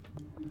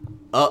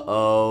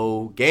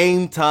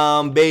Game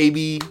time,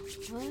 baby.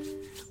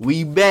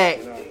 We back.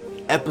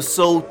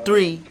 Episode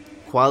 3,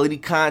 quality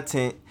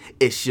content.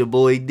 It's your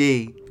boy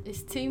D.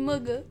 It's T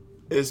Mugga.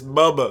 It's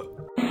Bubba.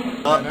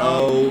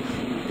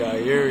 We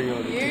got Yeri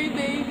on the Yeri,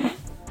 baby.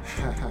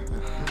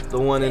 The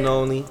one and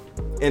only,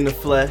 in the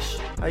flesh.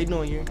 How you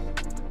doing, Yeri?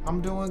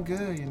 I'm doing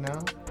good, you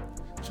know.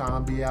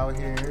 Trying to be out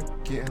here,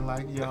 getting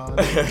like y'all.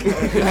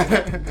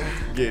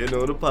 Getting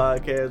on the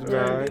podcast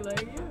grind.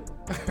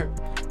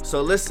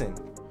 So listen,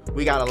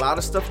 we got a lot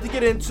of stuff to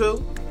get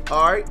into.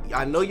 Alright,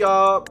 I know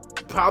y'all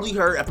probably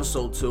heard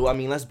episode 2. I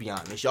mean, let's be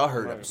honest, y'all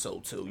heard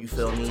episode 2. You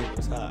feel me?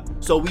 It's hot.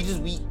 So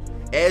we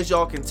as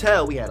y'all can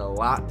tell, we had a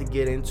lot to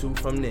get into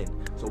from then.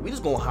 So we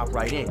just gonna hop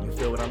right in. You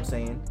feel what I'm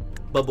saying?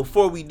 But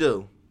before we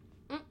do,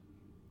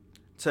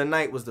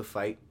 tonight was the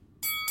fight.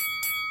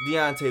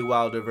 Deontay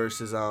Wilder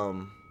versus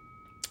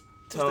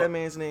what's that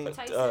man's name?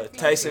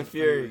 Tyson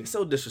Fury. It's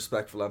so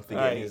disrespectful. I'm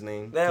forgetting his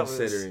name. That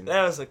considering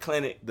was a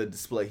clinic. the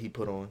display he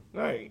put on.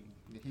 Right.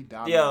 He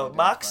dominated Yo, that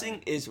boxing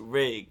fight. is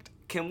rigged.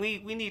 Can we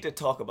need to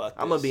talk about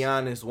this? I'm gonna be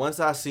honest. Once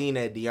I seen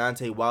that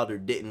Deontay Wilder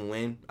didn't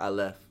win, I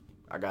left.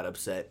 I got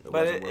upset. It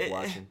wasn't worth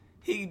watching.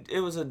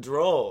 It was a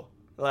draw.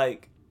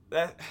 Like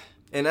that.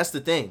 And that's the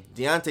thing.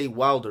 Deontay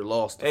Wilder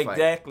lost the fight.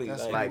 Exactly.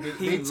 That's Like, right.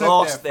 he took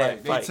lost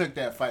that that fight. They took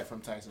that fight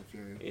from Tyson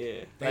Fury.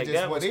 Yeah. They Like, just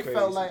that was they crazy.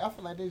 felt like I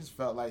feel like they just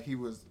felt like he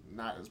was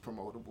not as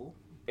promotable.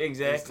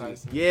 Exactly.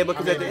 Yeah,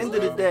 because at the end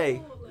of the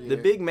day, the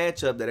Yeah. big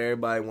matchup that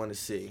everybody want to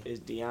see It's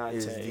Deontay.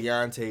 is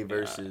Deontay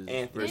versus Anthony.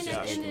 And versus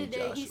at the end of the day,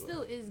 Joshua. he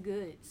still is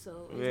good.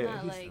 So it's Yeah,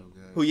 not He's like. so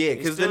good. Who? Yeah, He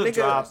because the still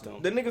dropped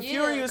him. nigga Yeah,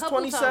 Fury a is couple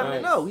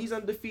 27-0. times. He's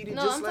undefeated.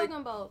 No, just I'm like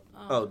talking about.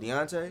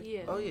 Deontay.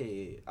 Yeah. Oh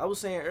yeah. I was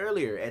saying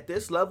earlier, at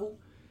this level,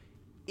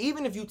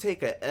 even if you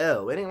take a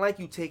L, it ain't like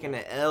you taking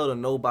an L to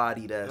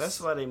nobody That's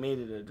why they made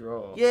it a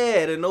draw.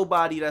 Yeah, to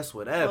nobody that's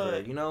whatever.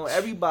 But- you know,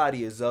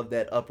 everybody is of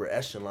that upper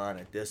echelon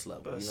at this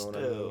level. But You know what I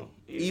still, mean?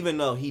 yeah. Even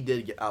though he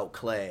did get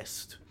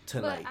outclassed But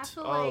tonight. I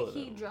feel All like of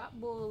he them.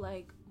 dropped bull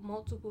like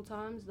multiple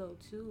times though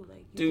too.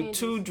 Like you Dude, can't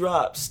 2 just-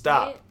 drops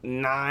stopped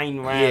 9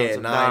 rounds. Yeah,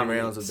 of 9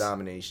 dominance. rounds of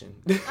domination.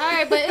 All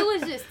right, but it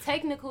was just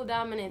technical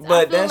dominance. I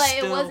But feel that's like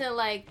still- it wasn't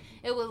like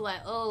it was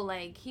like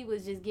like he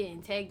was just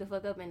getting tagged the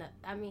fuck up in the.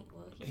 I mean,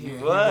 well, He Yeah,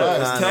 he was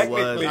was.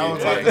 technically. I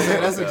was about to say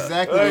that's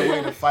exactly the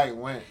way the fight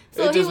went.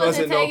 so It he just wasn't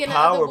wasn't no tagging the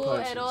power other bull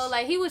punches. at all.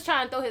 Like he was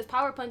trying to throw his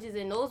power punches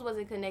and those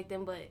wasn't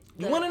connecting. But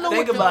You the wanna know other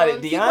Think what about it.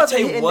 ones- He wasn't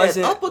hitting Deontay that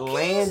wasn't uppercut easy.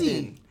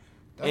 landing.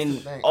 That's the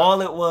And thing.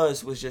 all it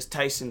was just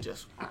Tyson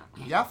just.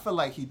 Yeah, I feel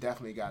like he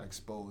definitely got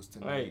exposed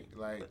tonight.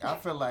 Like I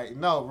feel like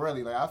no,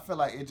 really, like I feel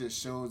like it just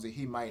shows that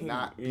he might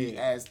not be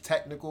Yeah. as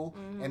technical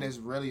and is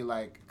really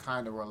like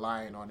kind of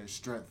relying on his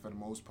strength for the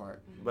most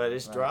part. But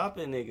it's Right.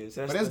 dropping niggas.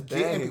 That's But it's the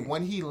getting thing.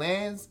 when he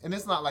lands, and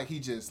it's not like he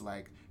just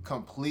like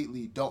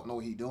completely don't know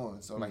what he doing.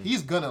 So like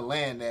he's gonna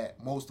land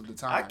that most of the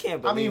time. I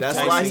can't believe That's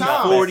Tyson why he's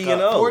got times.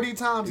 40-0. 40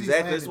 times he's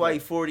Exactly. That's landed why that.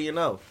 he's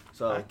 40-0.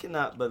 So I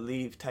cannot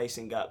believe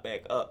Tyson got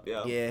back up,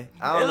 yo. yeah,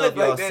 I It don't know if looked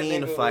y'all like that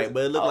seen the nigga fight, was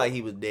but it looked out. like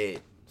he was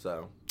dead.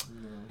 So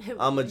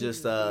I'ma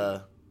just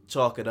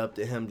chalk it up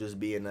to him just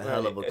being a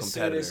hell of a As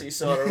soon competitor. as he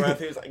saw the ref,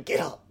 he was like, "Get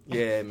up!"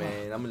 Yeah,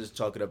 man. I'ma just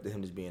chalk it up to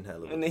him just being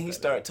hell of a And then he competitor.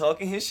 started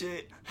talking his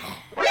shit.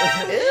 What's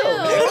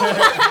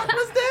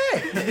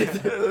that?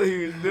 That's what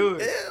he was doing.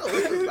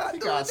 Ew, we not He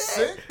doing got that.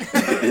 sick.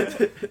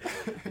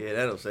 Yeah,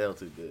 that don't sound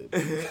too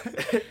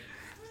good.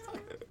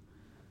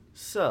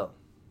 So,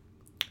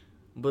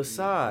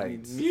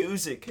 besides,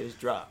 Music has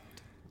dropped.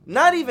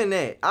 not even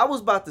that. I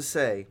was about to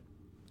say,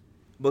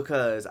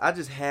 because I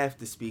just have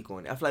to speak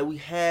on it. I feel like we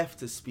have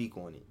to speak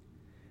on it.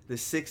 The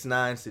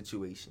 6ix9ine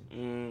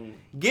situation.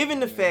 Given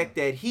the fact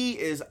that he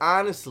is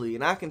honestly,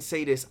 and I can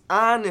say this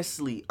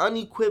honestly,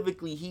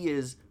 unequivocally, he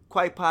is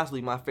quite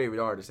possibly my favorite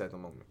artist at the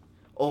moment.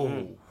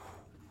 Oh,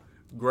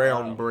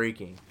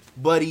 groundbreaking.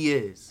 But he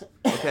is.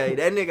 Okay,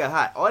 that nigga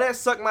hot. All that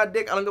suck my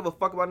dick, I don't give a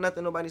fuck about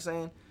nothing nobody's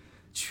saying.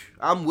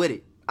 I'm with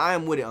it. I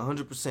am with it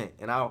 100%.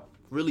 And I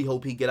really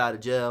hope he get out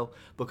of jail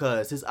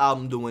because his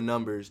album doing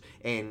numbers.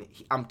 And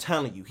I'm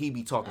telling you, he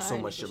be talking so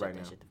much shit right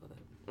now.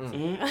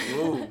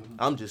 Ooh,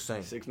 I'm just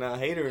saying. 6ix9ine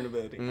hater in the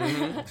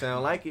building.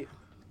 Sound like it.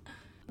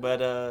 But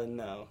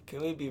no.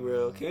 Can we be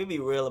real? Can we be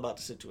real about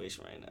the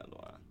situation right now,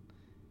 Luan?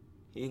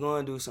 He's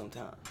gonna do some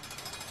time.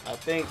 I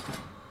think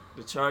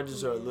the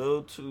charges are a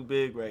little too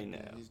big right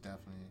now. He's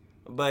definitely.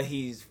 But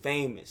he's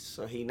famous,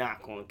 so he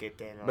not gonna get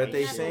that. But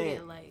they not gonna saying,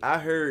 get, like- I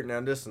heard, now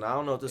listen, I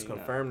don't know if this They not.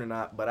 confirmed or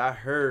not, but I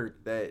heard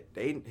that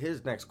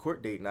his next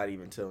court date not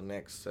even till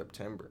next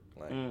September.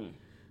 Like,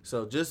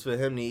 so just for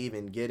him to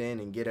even get in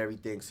and get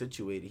everything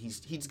situated,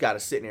 he's got to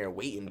sit there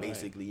waiting,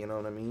 basically, you know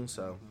what I mean?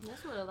 So,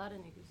 That's what a lot of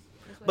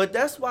niggas. but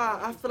that's why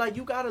I feel like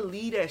you got to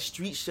leave that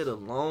street shit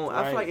alone.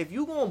 I feel Right. like if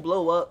you going to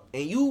blow up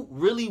and you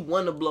really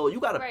want to blow, you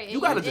got to Right, you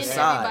got to and in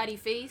decide. everybody's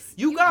face,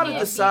 You got to can't be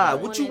decide the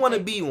what one you that want to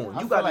take- be on. I You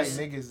feel got like to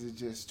niggas is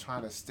just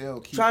trying to still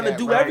keep Trying to that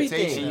do everything.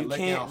 reputation, You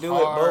looking can't out do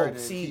it hard both. and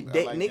see keep it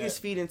they, like niggas that.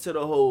 feed into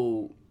the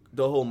whole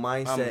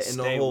mindset and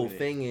the stay whole with it.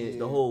 thing is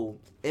the Yeah. whole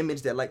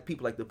image that like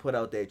people like to put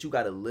out that you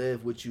gotta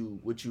live what you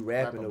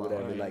rapping or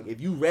whatever. Right. Like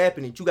if you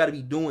rapping it, you gotta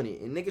be doing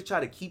it. And niggas try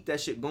to keep that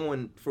shit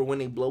going for when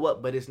they blow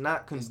up, but it's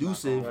not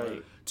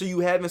conducive to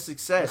you having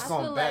success. It's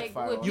gonna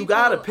backfire. You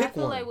gotta pick I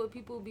feel one. like what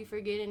people be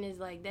forgetting is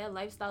like that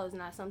lifestyle is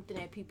not something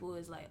that people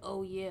is like,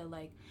 oh yeah,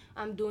 like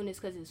I'm doing this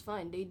because it's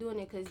fun. They doing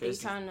it because they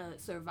trying to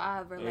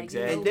survive or like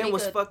Exactly. And then make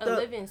what's a fucked up?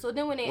 living. So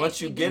then when they Once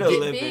actually you get do a get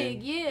living,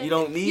 big, you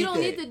don't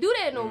need to do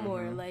that no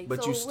more. Like, But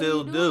so you what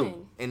still are you do.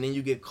 doing? And then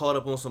you get caught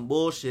up on some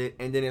bullshit,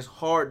 and then it's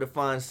hard to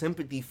find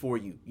sympathy for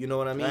you. You know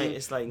what I mean? Right?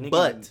 It's like, nigga,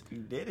 but you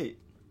did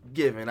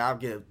it. I'll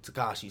give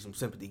Tekashi some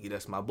sympathy.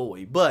 That's my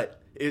boy. But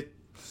it,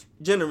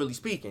 generally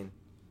speaking,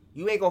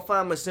 you ain't gonna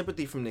find much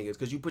sympathy from niggas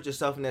because you put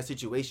yourself in that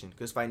situation.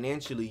 Because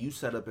financially, you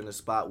set up in a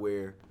spot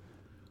where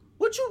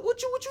what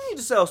you need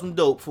to sell some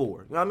dope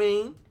for? You know what I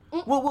mean?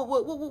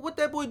 What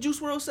that boy Juice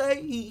WRLD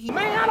say? He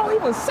Man, I don't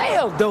even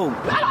sell dope.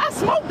 I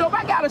smoke dope.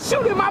 I got a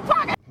shoot in my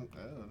pocket.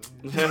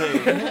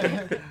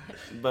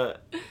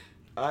 But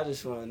I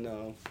just want to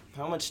know,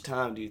 how much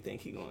time do you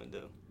think he gonna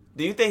do?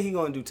 Do you think he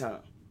gonna do time?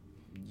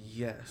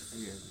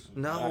 yes.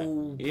 No.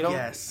 Right. You don't-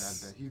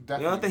 Yes. You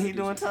don't think he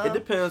doing time? It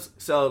depends.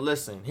 So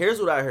listen, here's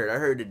what I heard. I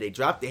heard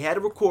that they had a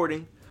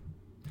recording,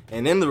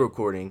 and in the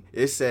recording,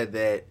 it said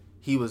that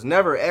he was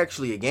never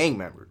actually a gang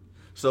member.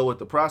 So what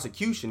the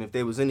prosecution, if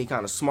they was any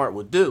kind of smart,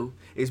 would do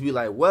is be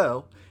like,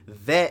 well,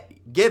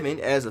 that given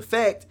as a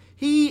fact,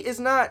 he is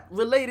not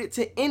related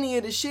to any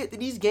of the shit that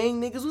these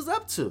gang niggas was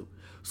up to.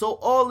 So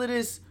all of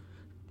this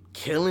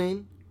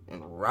killing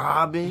and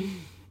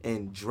robbing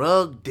and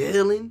drug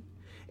dealing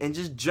and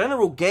just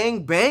general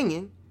gang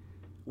banging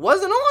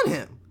wasn't on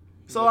him.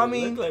 So But I it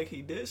mean, looked like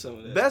he did some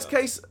of that. best stuff.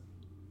 case,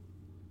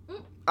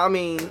 I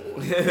mean,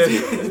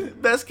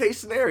 best case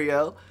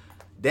scenario,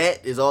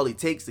 that is all he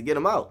takes to get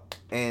him out,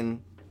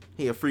 and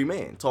he a free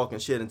man talking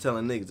shit and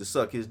telling niggas to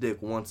suck his dick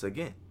once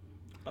again.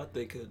 I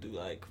think he'll do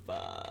like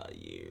 5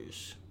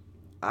 years.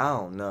 I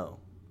don't know.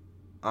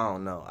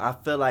 I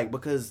feel like,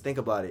 because think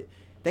about it.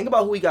 Think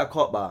about who he got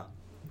caught by.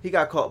 He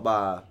got caught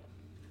by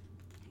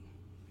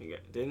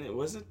Didn't it?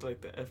 Wasn't it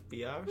like the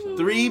FBI or something?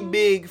 3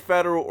 big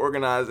federal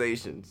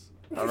organizations.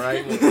 All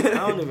right. I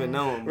don't even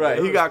know him. Right,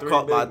 There he was got 3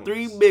 caught by big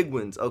 3 ones. big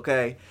ones,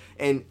 okay?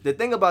 And the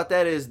thing about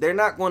that is they're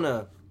not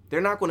gonna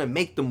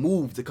make the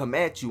move to come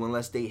at you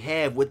unless they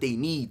have what they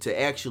need to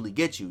actually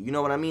get you. You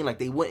know what I mean? Like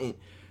they wouldn't.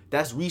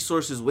 That's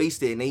resources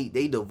wasted, and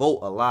they devote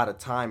a lot of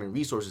time and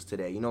resources to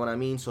that. You know what I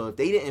mean? So if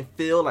they didn't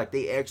feel like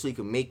they actually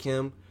could make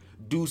him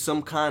do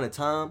some kind of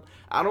time,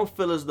 I don't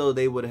feel as though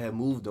they would have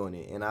moved on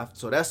it. And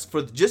so that's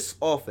for just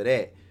off of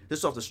that,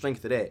 just off the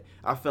strength of that,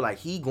 I feel like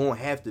he gonna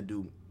have to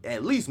do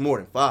at least more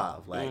than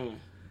 5. Like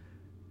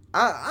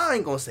I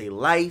ain't gonna say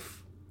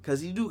life,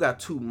 cause you do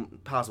got 2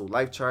 possible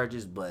life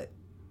charges, but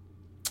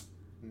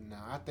No,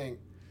 I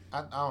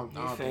don't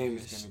think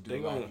famous. he's gonna They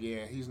do gonna- life.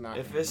 Yeah, he's not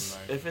If gonna it's do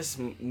life. if it's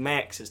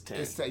max, it's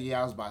 10.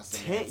 Yeah, I was about to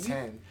say 10,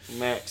 10.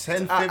 Max. 10,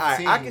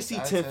 15. I can see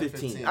I'd 10, say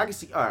 15. I can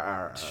see. All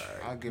right.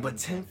 I'll give But him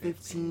 10,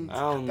 15. I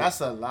don't know. That's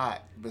a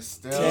lot, but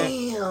still.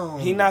 Damn.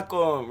 He not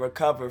gonna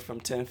recover from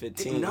 10,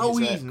 15. No,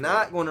 he's exactly.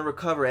 not going to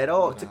recover at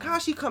all. Nah.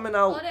 Tekashi coming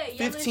All out that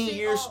yelling 15 shit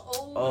years.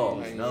 all Oh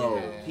over. no,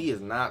 Yeah. he is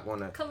not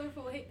going to.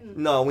 Colorful hitting.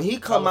 No, when he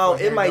come Colorful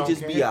out, it hair might don't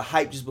just be care. a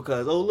hype just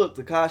because, oh, look,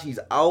 Tekashi's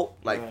out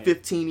like Right.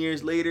 15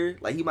 years later.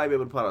 Like, he might be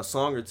able to put out a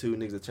song or 2,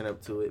 niggas to turn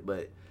up to it,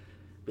 but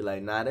be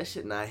like, nah, that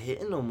shit not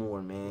hitting no more,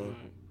 man.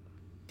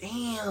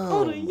 Damn.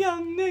 Oh, the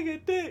young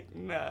nigga dick.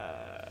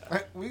 Nah.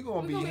 We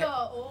gonna We be gonna be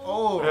all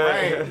old, old.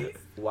 right?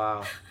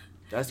 Wow.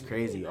 That's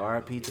crazy.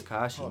 R.I.P.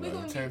 Tekashi, Hold man.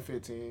 on, 10,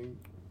 15.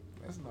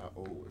 That's not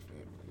old with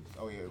families.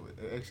 Oh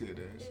yeah, actually it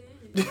is.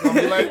 It's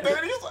gonna be like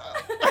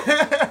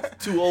 30.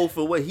 Too old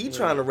for what he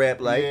trying to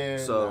rap like. Yeah,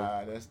 so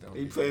nah, that's don't.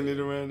 He playing it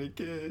around the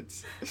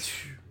kids.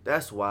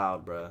 that's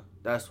wild, bruh.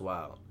 That's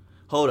wild.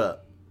 Hold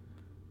up.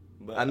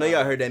 But, I know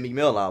y'all heard that Meek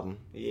Mill album.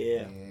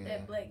 Yeah.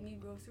 That Black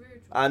Negro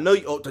spiritual. I know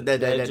you. Oh,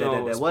 that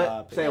joint was what?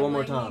 poppin'. Say it one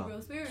more Black time.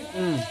 Negro spiritual.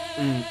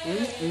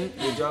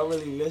 Did y'all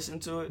really listen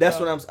to it? That's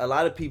though? what A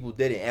lot of people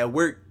didn't. At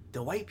work,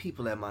 the white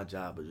people at my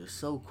job are just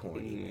so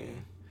corny, Yeah.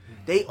 man.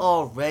 They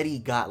already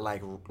got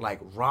like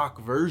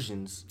rock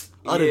versions.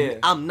 Of Yeah.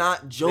 I'm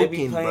not They be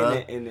joking, playing bro.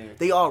 it in there.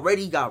 They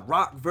already got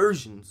rock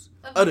versions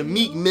of the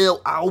Meek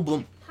Mill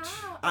album.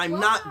 How? I'm Why?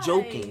 not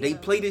joking. They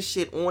play this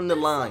shit on the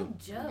That's line.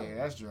 So Joe. Yeah,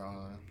 that's drawing.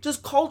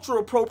 Just cultural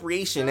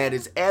appropriation at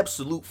its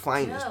absolute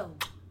finest. Joe.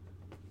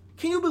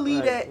 Can you believe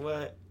Like, that?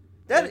 What?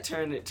 That They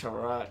turned it to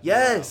rock.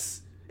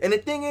 Yes. And the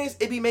thing is,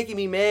 it be making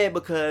me mad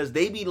because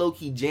they be low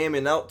key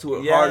jamming out to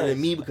it harder than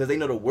Yes. me because they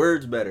know the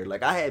words better.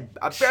 Like I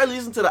barely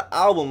listened to the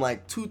album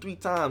like 2-3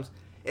 times,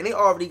 and they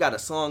already got a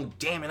song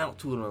jamming out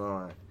to it on the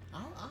line.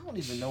 I don't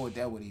even know what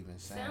that would even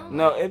sound.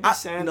 No, it be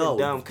sounding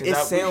dumb it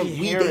because sounds be they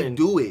hearing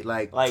do it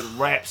like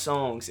rap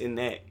songs in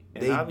that.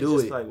 And They I be do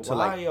just it like, to, why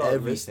like, y'all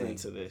everything. listening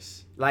to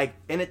this? Like,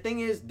 and the thing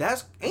is, ain't why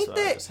I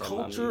that just have my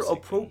culture music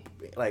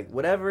appropriate? Like,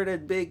 whatever the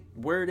big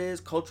word is,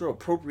 cultural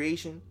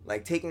appropriation.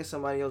 Like taking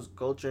somebody else's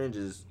culture and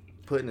just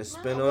putting a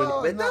spin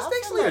on it. But that's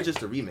basically like,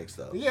 just a remix,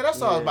 though. Yeah,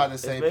 that's all I was about to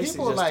say.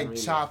 People like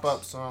chop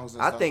up songs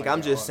and I think like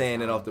I'm just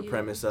saying it off the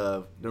premise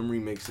of them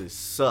remixes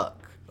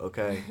suck,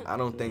 okay? I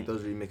don't think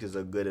those remixes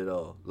are good at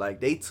all.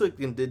 Like, they took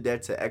and did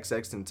that to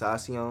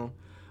XXXTentacion.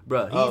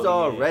 Bruh, he's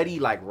already,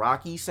 like,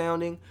 rocky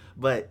sounding,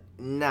 but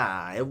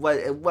nah, it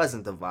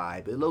wasn't the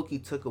vibe. It low-key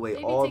took away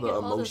all the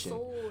emotion.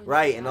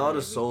 Right, and all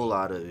the soul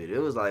out of it. It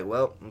was like,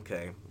 well,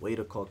 okay, way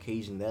to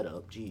Caucasian that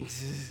up.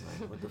 Jeez.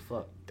 Like, what the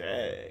fuck?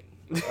 Dang.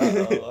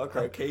 Our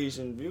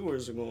Caucasian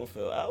viewers are going to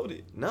feel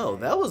outed. No,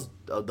 that was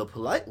the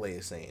polite way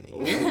of saying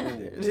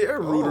it. There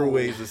are ruder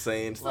ways of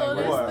saying stuff. So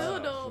that still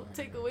don't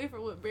take away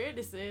from what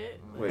Brandon said.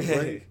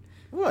 Wait,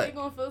 what? They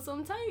going to feel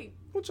some type.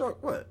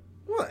 What?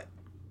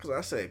 Because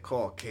I said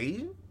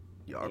Caucasian?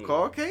 Y'all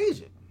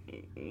Caucasian.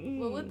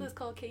 Well, what does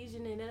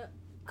Caucasian it up?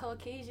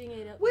 Caucasian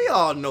it up. We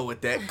all know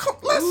what that.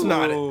 Let's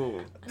not.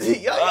 Y'all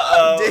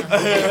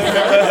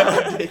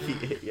dicky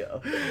it,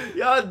 yo.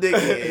 Y'all dicky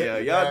it, yo.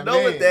 Y'all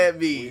know what that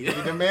means.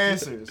 Give them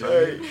answers.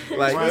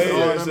 Like,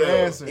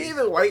 answers.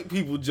 Even white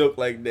people joke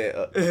like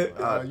that.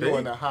 You're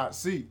in the hot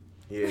seat.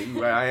 Yeah,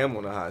 you right. I am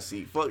on the hot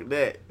seat. Fuck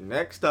that.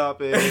 Next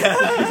topic.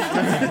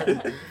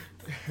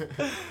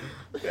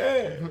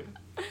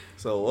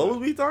 So what was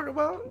we talking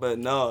about? But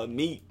no,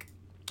 Meek.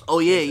 Oh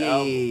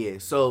yeah.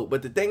 So,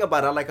 but the thing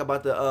about I like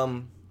about the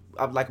album,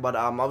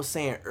 I was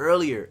saying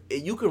earlier,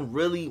 you can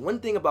really,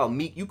 one thing about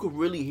Meek, you can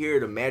really hear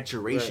the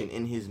maturation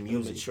in his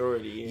music. The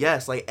maturity. Yeah.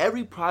 Yes, like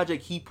every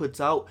project he puts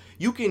out,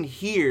 you can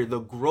hear the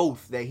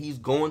growth that he's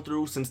going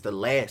through since the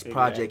last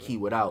project he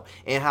put out,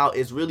 and how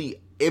it's really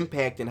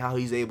impacting how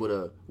he's able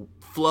to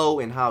flow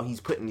and how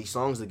he's putting these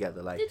songs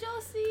together. Like, did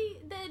y'all see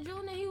that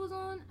joint that he was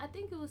on? I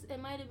think it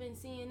might have been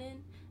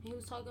CNN. He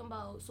was talking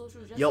about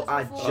social justice. Yo,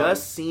 I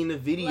just seen the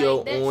video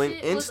like, that on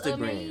shit Instagram.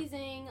 Was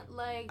amazing.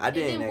 Like, I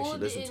didn't actually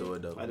listen to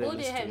it though. Bull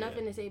didn't have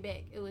nothing to say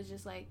back. It was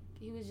just like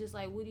he was just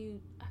like, "What do you?"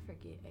 I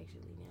forget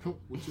actually now.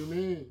 What you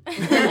mean?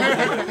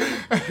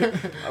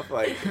 I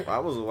like, if I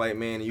was a white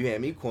man and you had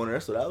me cornered,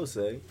 that's what I would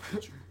say.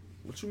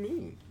 What you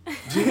mean?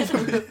 That's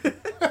what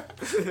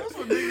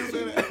niggas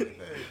say.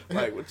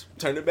 Like,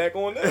 turn it back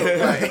on now.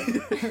 Like,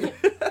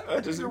 I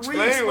just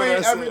explained what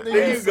I said.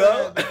 There you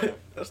go.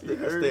 That's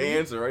the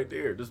answer right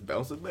there. Just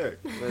bounce it back.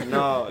 But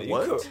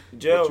no,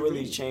 Jail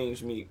really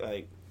changed me.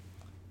 Like,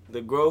 the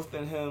growth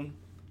in him,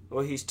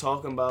 what he's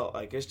talking about,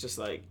 like, it's just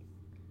like,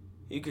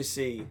 you could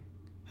see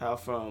how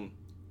from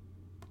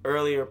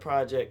earlier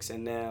projects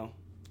and now.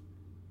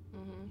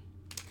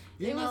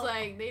 It was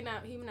like he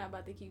not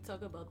about to keep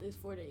talking about this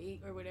 4 to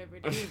 8 or whatever.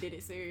 Then he did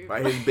it serious.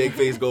 Right, his big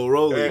face go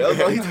rolling.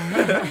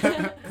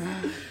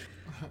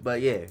 But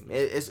yeah,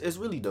 it's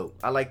really dope.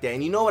 I like that.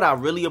 And you know what I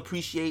really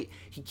appreciate?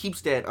 He keeps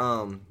that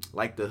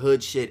like the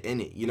hood shit in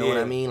it. You know what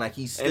I mean? Like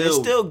he's still, and it's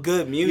still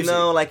good music. You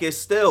know, like it's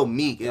still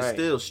Meek. It's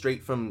still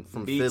straight from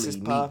Beats Philly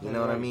Meek. You know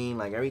what I mean?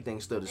 Like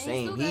everything's still the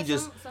same. He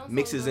just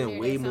mixes in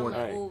way more.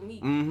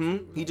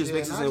 He just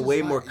mixes in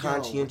way more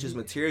conscientious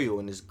material,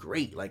 and it's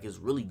great. Like it's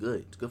really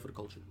good. It's good for the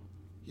culture.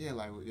 Yeah,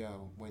 like,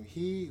 when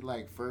he,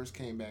 like, first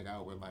came back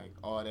out with, like,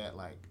 all that,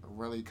 like,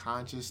 really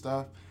conscious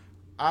stuff,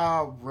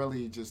 I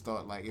really just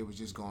thought, like, it was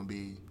just going to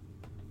be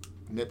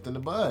nipped in the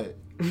bud.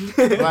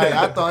 Like,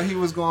 I thought he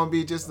was going to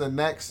be just the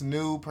next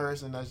new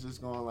person that's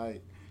just going to,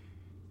 like,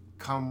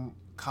 come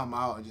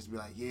out and just be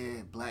like,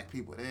 yeah, black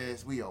people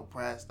this, we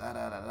oppressed,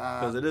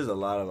 da-da-da-da. Because it is a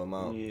lot of them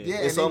out. Yeah,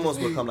 it's almost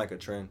become like a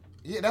trend.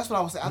 Yeah, that's what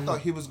I was saying. I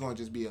thought he was going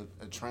to just be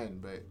a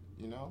trend, but...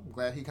 You know, I'm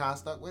glad he kind of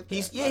stuck with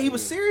that. He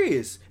was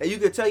serious, and you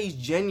could tell he's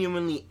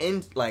genuinely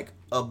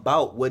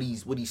about what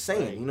he's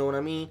saying. Right. You know what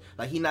I mean?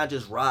 Like he's not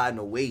just riding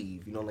a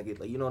wave. You know,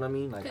 you know what I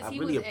mean? Like I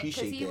really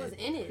appreciate that. Because he was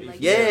in it.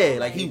 Like,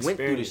 like he went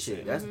through the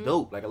shit. That's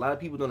dope. Like a lot of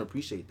people don't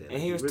appreciate that.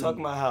 And he was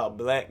talking about how a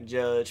black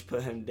judge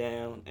put him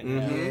down,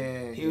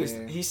 and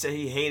he said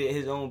he hated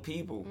his own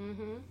people.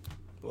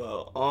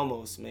 Well,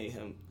 almost made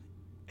him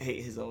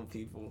hate his own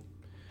people.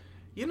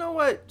 You know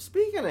what?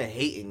 Speaking of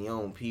hating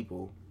your own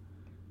people.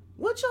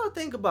 What y'all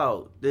think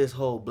about this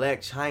whole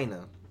Black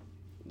China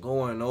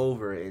going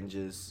over and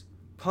just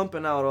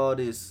pumping out all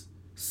this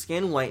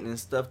skin whitening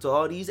stuff to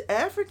all these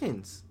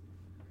Africans?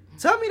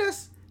 Tell me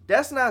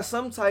that's not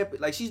some type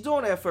like she's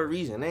doing that for a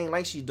reason. It ain't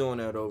like she's doing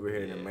that over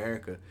here in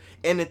America.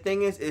 And the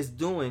thing is, it's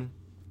doing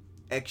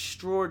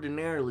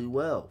extraordinarily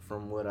well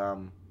from what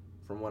I'm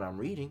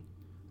reading.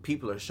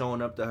 People are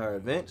showing up to her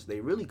events.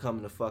 They really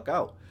coming the fuck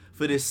out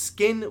for this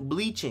skin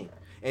bleaching.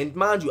 And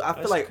mind you, I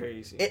feel like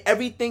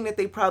everything that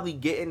they probably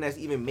getting that's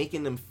even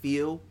making them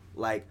feel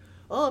like,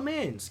 oh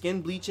man,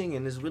 skin bleaching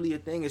and it's really a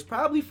thing, is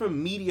probably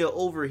from media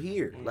over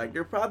here. Like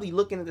they're probably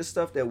looking at the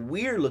stuff that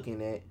we're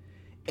looking at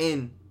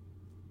and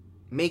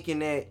making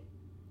that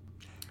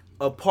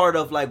a part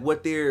of like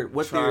what they're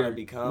trying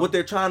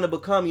to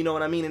become. You know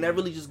what I mean? And that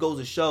really just goes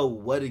to show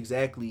what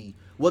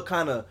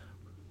kind of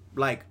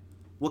like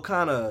what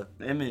kind of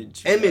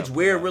image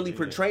we're really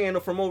portraying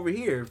from over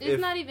here. It's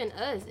not even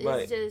us.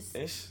 It's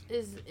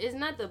just it's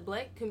not the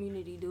black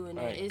community doing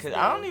it. It's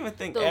I don't even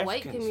think the Africans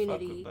white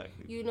community,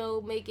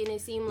 making it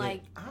seem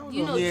like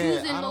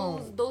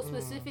choosing those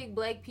specific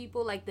black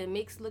people, like the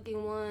mixed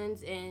looking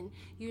ones, and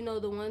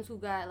the ones who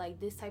got like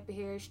this type of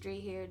hair,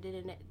 straight hair,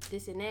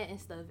 this and that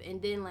and stuff,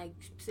 and then like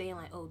saying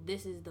like, oh,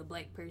 this is the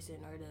black person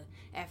or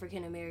the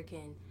African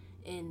American.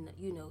 And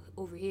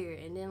over here,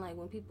 and then like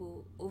when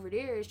people over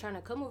there is trying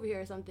to come over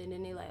here or something,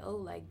 then they like, oh,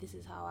 like this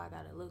is how I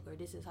gotta look, or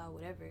this is how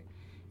whatever.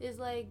 It's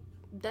like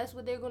that's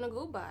what they're gonna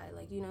go by,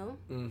 like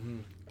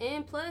Mm-hmm.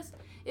 And plus,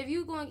 if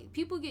you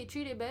people get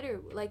treated better,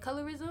 like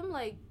colorism,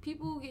 like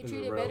people get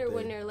treated better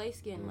when they're light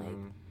skinned, like,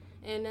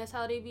 and that's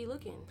how they be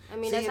looking. I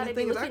mean, that's how they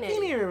be looking at it. I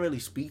can't even really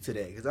speak to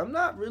that because I'm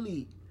not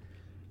really,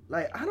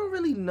 like, I don't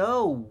really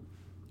know.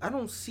 I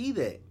don't see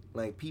that,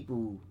 like,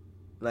 people,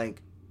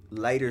 like,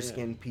 lighter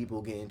skinned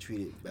people getting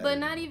treated better. But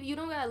not even, you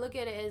don't gotta look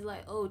at it as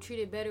like, oh,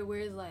 treated better,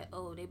 where it's like,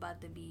 oh, they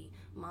about to be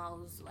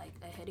miles like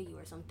ahead of you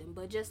or something.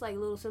 But just like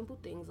little simple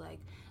things, like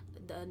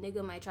the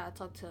nigga might try to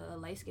talk to a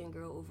light skinned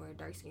girl over a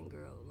dark skinned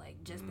girl,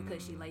 like just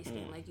because she light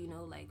skinned, like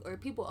like, or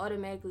people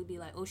automatically be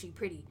like, oh, she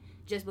pretty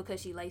just because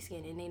she light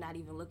skinned, and they not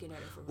even looking at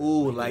her for real.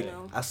 Ooh, like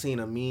I seen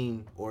a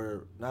meme,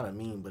 or not a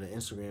meme, but an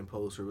Instagram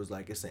post where it was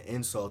like, it's an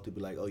insult to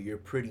be like, oh, you're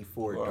pretty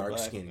for a dark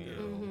skinned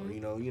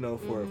girl,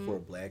 or for a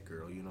black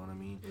girl, you know what I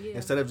mean? Yeah.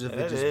 Instead of just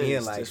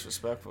being like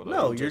disrespectful.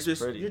 No, you're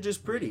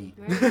just pretty.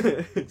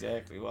 Right.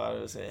 Exactly. Why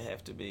does it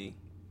have to be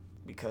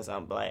because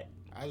I'm black?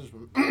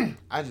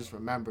 I just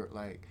remember,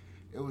 like,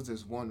 it was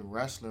this one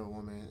wrestler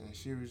woman, and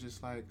she was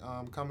just like,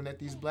 coming at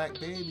these black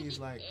babies,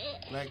 like,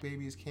 black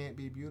babies can't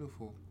be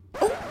beautiful.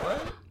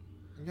 What?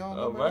 Y'all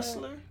a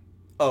wrestler?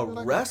 A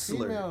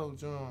wrestler.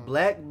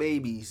 Black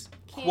babies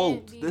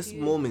quote this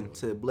moment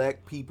to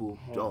black people.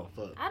 Oh,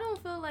 fuck. I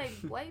don't feel like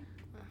white.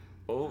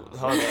 Oh,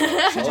 hold on.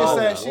 She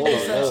just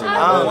said.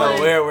 I don't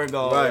know where we're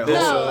going. Right.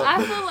 No,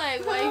 I feel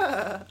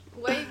like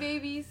white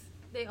babies,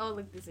 they all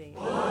look the same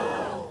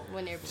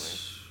when they're born.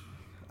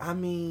 I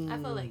mean, I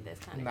feel like that's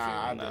kind of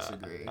I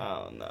disagree.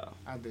 I don't know.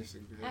 I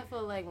disagree. I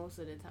feel like most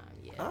of the time,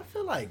 yeah. I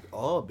feel like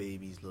all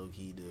babies low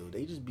key do.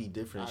 They just be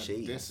different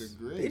shades.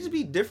 Disagree. They just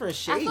be different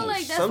shades. I feel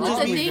like that's some what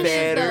just the be thing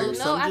fatter, is,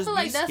 though. No, I feel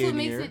like that's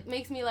skinnier. what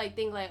makes me like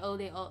think like, oh,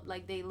 they all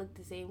like they look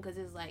the same, because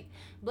it's like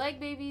black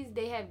babies,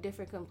 they have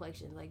different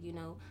complexions, like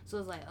so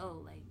it's like,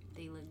 oh, like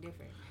they look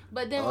different.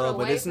 But then with a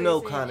white person,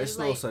 it's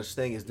no such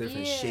thing as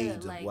different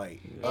shades of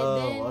white.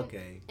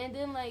 Okay. And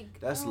then like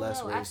that's less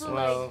racist.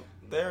 Well,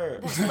 they're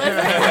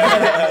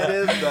it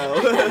is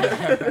though.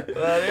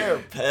 Well, they're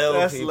pale.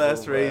 That's people,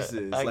 less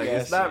racist. Like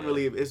it's not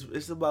really.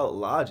 It's about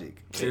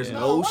logic. There's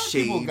no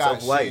shades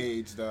of white.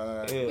 Shades,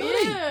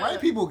 white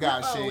people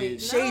got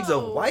shades. Shades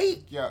of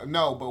white? Yeah,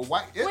 no, but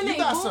white. When you they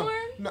got born? some.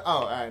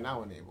 No, not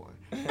when they born.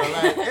 But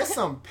like, it's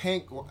some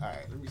pink. All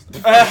right, let me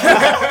stop.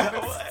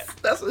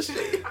 That's a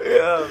shade.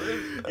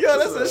 Yeah,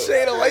 that's a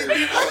shade of white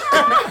people.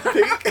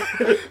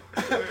 Pink.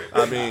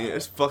 I mean,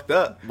 it's fucked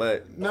up,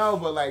 but no,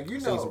 but like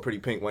seen some pretty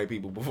pink white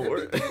people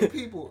before. Pink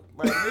people,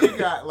 like we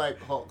got like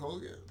Hulk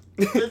Hogan.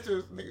 Niggas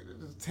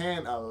just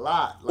tan a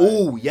lot. Like,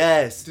 ooh,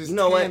 yes. Just you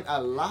know what?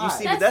 A lot. You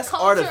see, but that's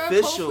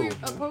artificial.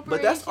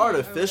 But that's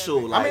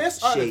artificial. Like, I mean,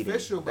 it's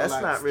artificial. But that's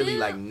like, not really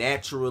like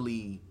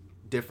naturally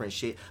different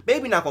shit.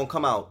 Baby not gonna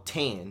come out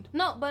tanned.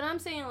 No, but I'm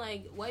saying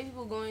like white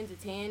people going to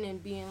tan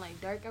and being like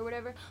dark or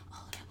whatever.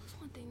 Oh, that was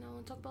one thing I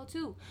want to talk about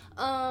too.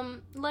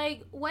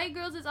 Like white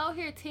girls is out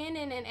here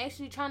tanning and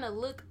actually trying to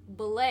look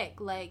black.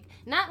 Like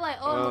not like,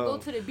 oh, I'm gonna go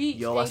to the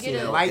beach and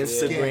get a light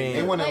skin.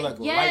 They want to look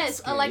light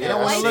skin. Like they a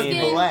light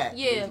skin. Black.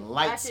 Yeah,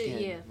 light skin.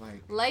 Yeah,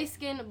 light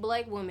skinned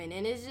black woman,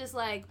 and it's just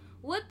like,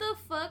 what the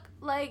fuck?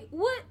 Like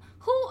what?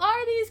 Who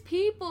are these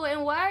people,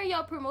 and why are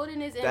y'all promoting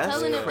this and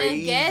telling them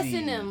and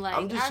gassing them? Like,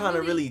 I'm just trying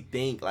to really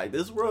think. Like,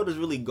 this world is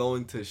really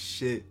going to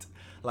shit.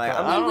 Like,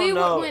 I don't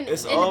know.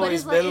 It's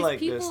always been like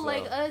people this,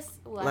 like us.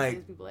 Well,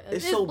 like, people like us.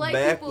 it's There's so black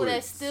backwards. people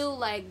that's still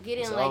like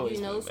getting it's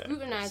like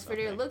scrutinized for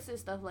their looks and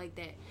stuff like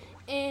that,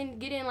 and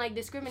getting like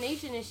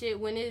discrimination and shit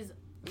when it's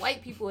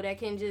white people that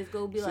can just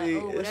go be like,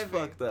 oh, whatever. It's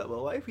fucked up,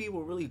 but white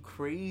people really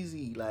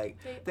crazy. Like,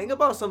 think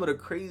about some of the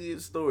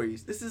craziest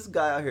stories. This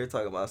guy out here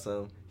talking about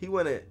something. He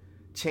went to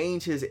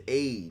change his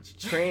age,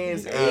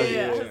 trans age.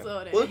 Yeah, I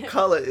saw that. What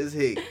color is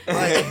he?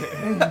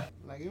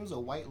 Like it was a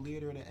white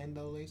leader in the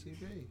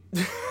NAACP.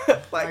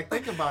 like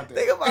think about that.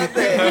 Think about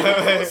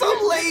that.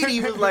 Some lady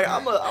was like,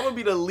 I'm gonna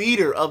be the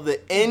leader of the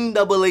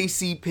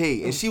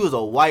NAACP, and she was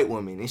a white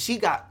woman, and she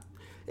got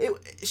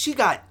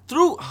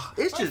through.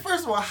 It's just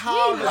first of all,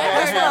 how did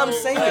that's that what I'm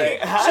happen?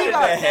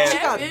 saying. She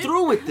got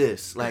through with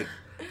this. Like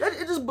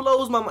it just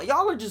blows my mind.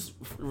 Y'all are just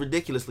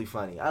ridiculously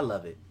funny. I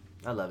love it.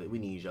 We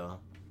need y'all.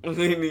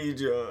 We need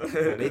y'all.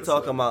 They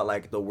talking about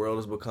like the world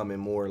is becoming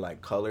more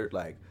like colored,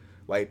 like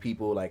white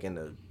people like in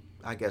the,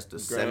 I guess the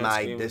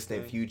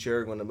semi-distant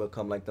future going to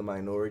become like the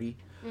minority.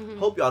 Mm-hmm.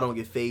 Hope y'all don't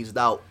get phased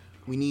out.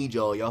 We need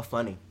y'all. Y'all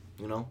funny,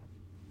 you know?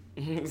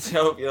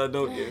 Hope y'all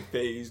don't get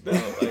phased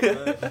out like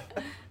that.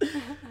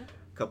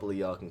 couple of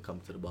y'all can come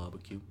to the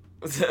barbecue.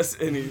 That's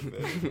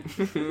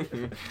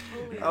anything.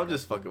 I'm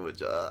just fucking with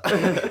y'all.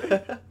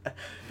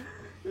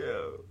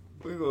 Yo,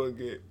 we gonna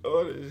get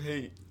all this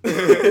hate.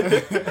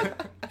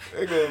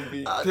 They're gonna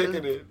be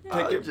picking it.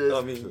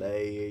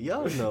 Playing.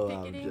 Y'all know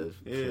I'm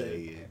just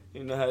playing.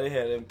 You know how they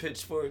had them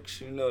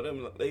pitchforks? You know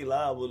them. They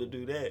liable to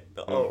do that.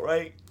 The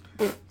alt-right.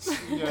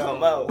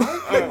 Come out.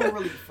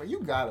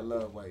 You gotta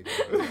love white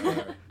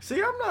people. See,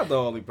 I'm not the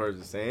only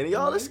person saying it.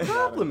 Y'all, it's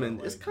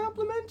compliment. It's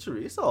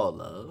complimentary. It's all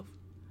love.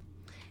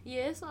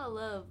 Yeah, it's all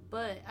love,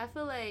 but I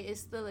feel like it's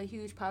still a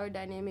huge power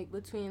dynamic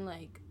between,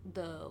 like,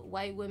 the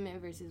white women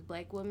versus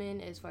black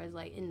women as far as,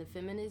 like, in the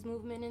feminist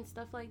movement and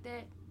stuff like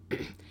that.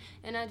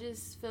 And I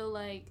just feel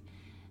like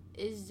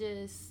it's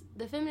just,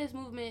 the feminist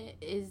movement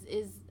is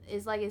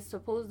like, it's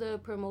supposed to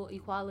promote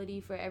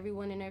equality for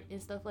everyone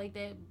and stuff like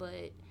that,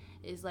 but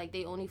it's like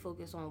they only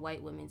focus on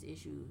white women's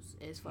issues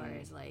as far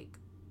as, like,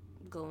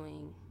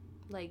 going,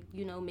 like,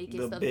 you know, making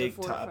the stuff big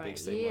the forefront.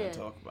 topics they want to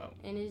talk about.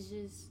 And it's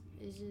just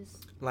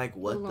like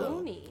what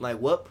baloney. Like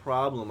what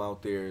problem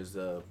out there is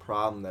a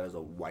problem that is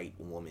a white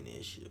woman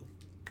issue?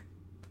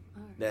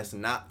 Right.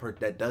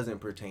 That doesn't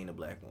pertain to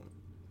black women.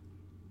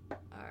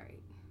 All right.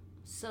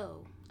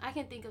 So I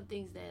can think of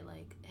things that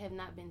like have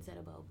not been said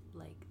about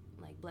like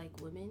black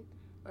women,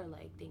 or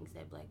like things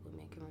that black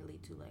women can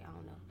relate to. Like I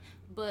don't know,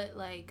 but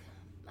like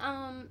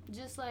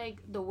just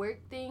like the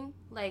work thing,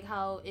 like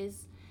how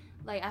is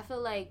like I feel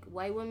like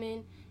white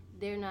women,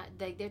 they're not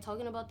like they're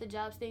talking about the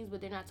jobs things,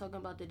 but they're not talking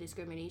about the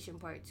discrimination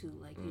part too.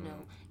 Like you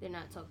know, they're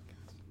not talking.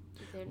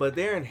 But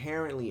they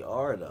inherently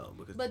are though,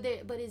 because but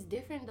it's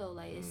different though.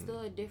 Like it's still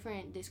a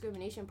different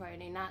discrimination part.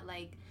 And they're not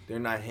like they're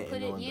not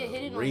hitting on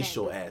the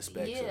racial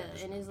aspects. Yeah,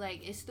 and it's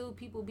like it's still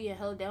people being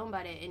held down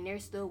by that, and they're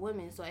still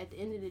women. So at the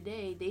end of the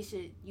day, they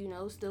should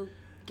still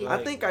get.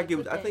 I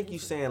think you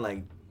saying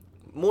like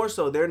more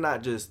so they're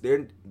not just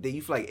you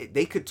feel like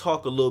they could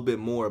talk a little bit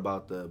more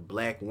about the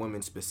black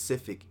women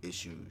specific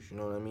issues. You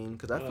know what I mean?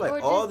 Because I feel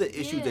like all the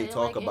issues they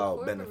talk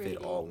about benefit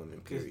all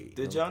women. Period.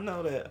 Did y'all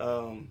know that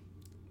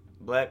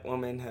black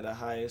women had the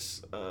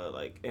highest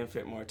like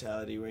infant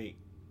mortality rate?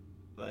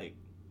 Like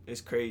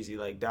it's crazy.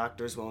 Like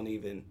doctors won't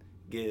even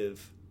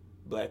give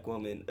black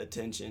women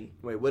attention.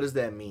 Wait, what does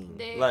that mean?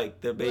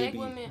 Like the baby.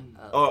 Black women,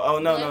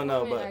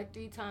 no, but are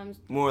 3 times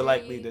more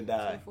likely to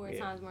die. 4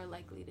 times more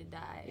likely to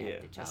die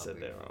after childbirth. I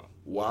said that wrong.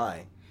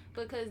 Why?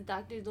 Because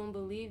doctors don't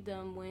believe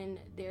them when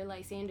they're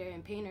like saying they're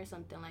in pain or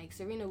something. Like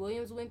Serena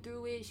Williams went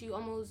through it. She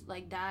almost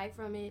like died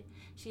from it.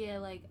 She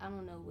had like I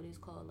don't know what it's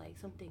called, like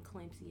something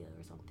eclampsia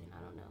or something.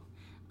 I don't know.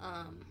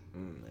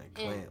 That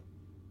clamp.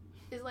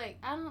 It's like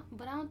I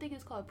don't think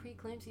it's called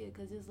preeclampsia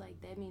because it's like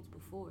that means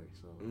before.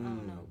 So I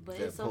don't know, but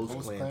it's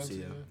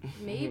post-clampsia.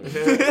 Maybe,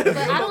 but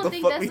I don't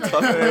think that's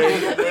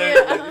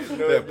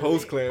that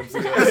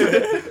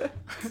post-clampsia.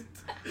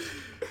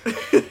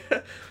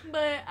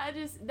 But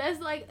that's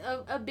like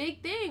a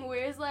big thing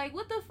where it's like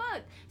what the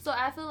fuck. So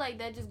I feel like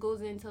that just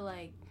goes into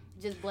like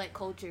just black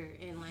culture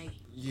and like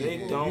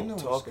they don't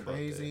talk about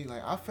crazy. That.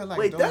 Like I feel like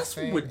wait, that's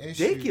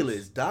ridiculous.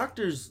 Issues.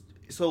 Doctors.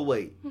 So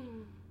wait.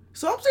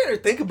 So I'm saying,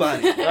 think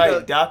about it.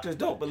 Right, doctors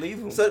don't believe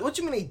him. So what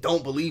you mean they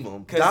don't believe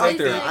him?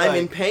 Doctor, I'm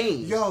in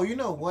pain. Yo, you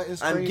know what is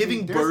crazy? I'm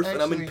giving birth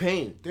and I'm in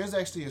pain. There's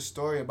actually a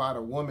story about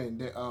a woman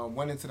that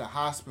went into the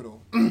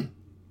hospital, and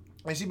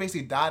she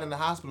basically died in the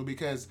hospital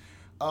because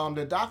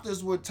the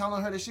doctors were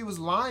telling her that she was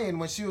lying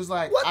when she was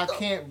like, I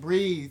can't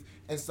breathe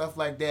and stuff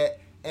like that.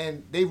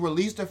 And they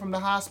released her from the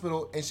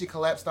hospital, and she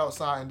collapsed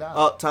outside and died.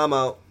 Oh, time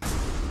out.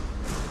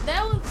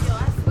 That was,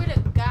 I swear to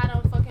God,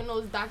 I'm fucking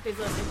those doctors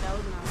up if that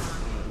was not lying.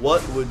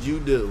 What would you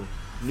do?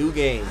 New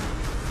game.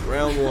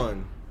 Round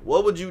 1.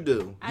 What would you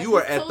do? You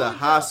are at the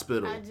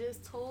hospital. I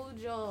just told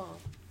y'all.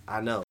 I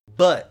know.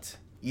 But,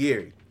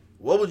 Yeri,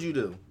 what would you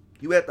do?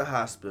 You at the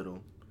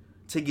hospital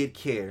to get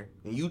care,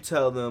 and you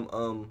tell them,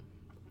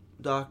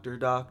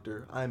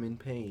 doctor, I'm in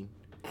pain.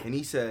 And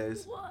he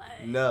says, what?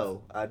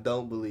 No, I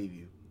don't believe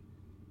you.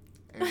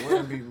 It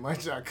wouldn't be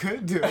much I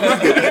could do. He's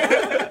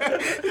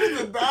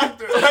the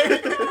doctor.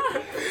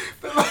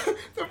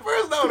 The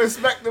person I would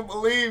expect to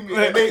believe me,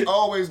 and they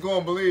always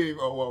gonna believe.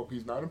 Oh well,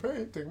 he's not in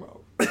pain. Take him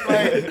out.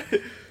 Like,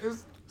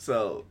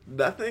 so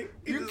nothing.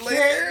 You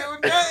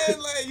can't do nothing.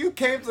 Like you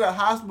came to the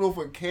hospital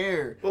for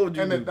care, what would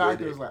you and do, the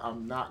doctor was like,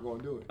 "I'm not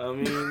gonna do it." I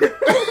mean,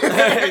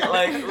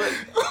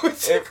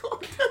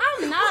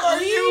 I'm not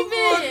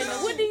leaving.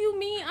 What do you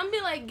mean? I'm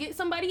be like, get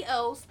somebody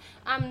else.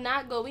 I'm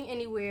not going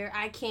anywhere.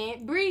 I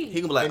can't breathe. He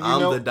can be like,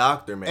 I'm the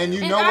doctor, man. And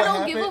you know what I don't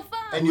happened? give a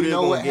fuck. And you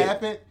know what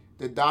happened?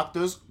 The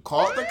doctors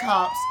called the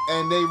cops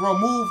and they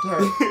removed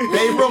her.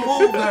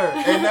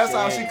 And that's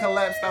how she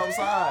collapsed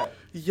outside.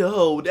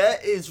 Yo,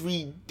 that is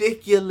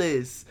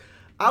ridiculous.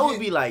 I would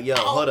be like, yo,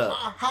 hold up.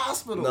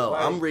 Hospital. No,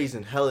 I'm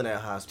raising hell in that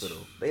hospital.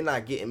 They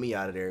not getting me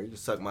out of there. You can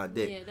suck my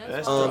dick. Yeah,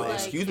 that's like,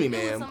 excuse me,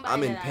 ma'am.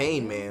 I'm in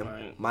pain, ma'am.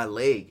 Right. My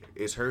leg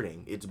is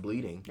hurting. It's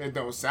bleeding. It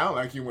don't sound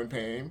like you in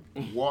pain.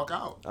 Walk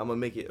out. I'm gonna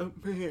make it. My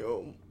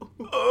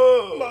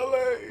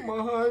leg.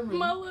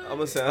 My leg. I'm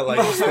gonna sound like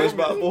a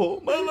SpongeBob boy.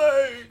 My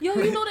leg. Yo,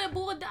 you know that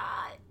boy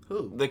died.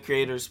 Who? The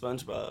creator of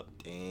SpongeBob.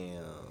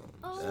 Damn.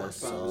 Oh, That's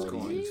so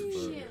going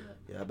to yeah.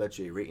 Yeah, I bet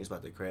you your rating's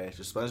about to crash.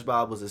 If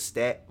SpongeBob was a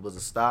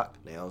stock,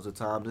 now's the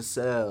time to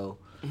sell.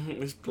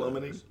 It's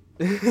plummeting.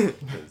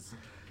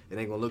 It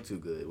ain't gonna look too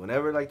good.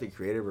 Whenever like the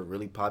creator of a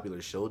really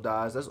popular show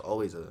dies, that's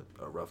always a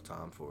rough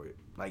time for it.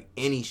 Like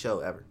any show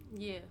ever.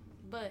 Yeah,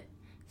 but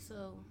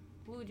so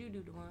what would you do,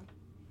 Dewan?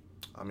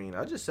 I mean,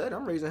 I just said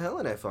I'm raising hell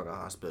in that fucking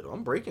hospital.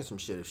 I'm breaking some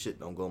shit if shit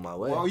don't go my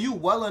way. Well, you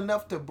well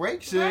enough to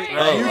break shit.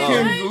 Right. You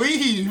can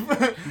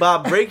leave. By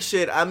break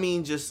shit, I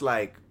mean just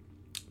like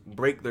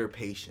break their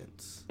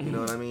patience. You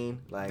know what I mean?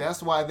 Like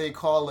That's why they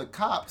call it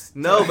cops.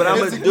 no, but I'm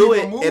gonna do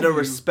it in a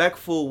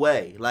respectful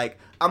way. Like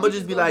I'm gonna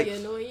just be like,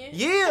 annoying?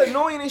 yeah,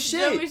 annoying as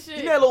shit. Shit.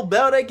 You know that little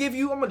bell they give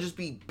you? I'm gonna just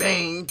be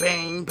bang,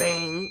 bang,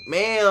 bang.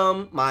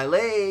 Ma'am, my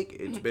leg.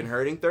 It's been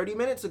hurting 30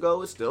 minutes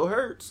ago. It still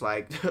hurts.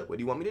 Like, what do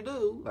you want me to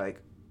do?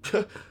 Like,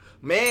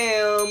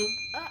 ma'am,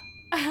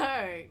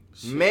 Alright.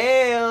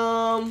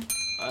 ma'am.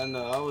 I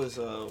know. I was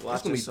It's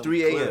watching gonna be some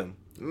 3 clip. a.m.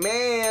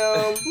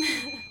 Ma'am.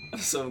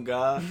 Some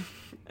guy,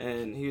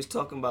 and he was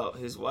talking about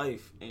his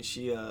wife, and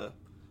she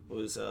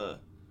was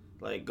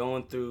like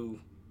going through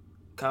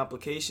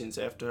complications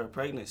after her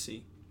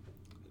pregnancy,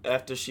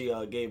 after she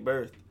gave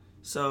birth.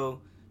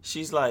 So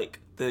she's like,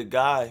 the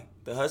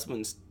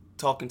husband's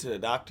talking to the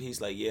doctor.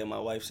 He's like, yeah, my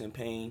wife's in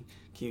pain.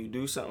 Can you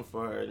do something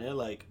for her? And they're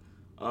like,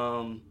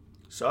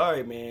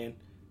 sorry, man,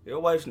 your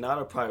wife's not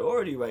a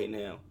priority right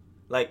now.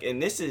 Like,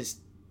 and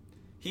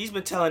he's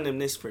been telling them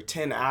this for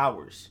 10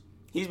 hours.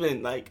 He's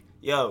been like,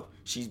 yo,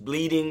 she's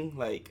bleeding.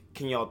 Like,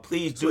 can y'all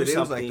please do something? It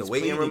was like the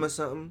waiting bleeding. room or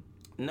something?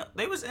 No,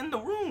 they was in the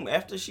room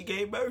after she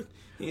gave birth.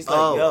 He's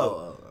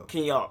like,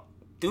 can y'all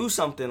do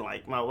something?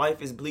 Like, my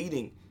wife is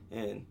bleeding.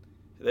 And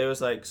they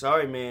was like,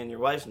 sorry, man, your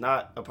wife's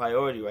not a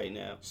priority right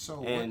now.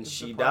 So and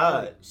she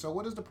priority? died. So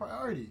what is the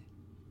priority?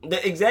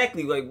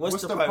 Exactly. Like,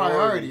 what's the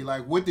priority?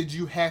 Like, what did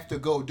you have to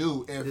go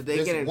do if Did they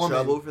this get in woman,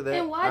 trouble for that?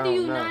 And why I do you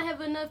don't know. not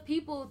have enough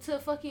people to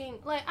fucking,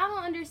 like, I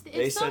don't understand.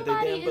 They If said they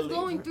somebody didn't is believe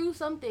going her. through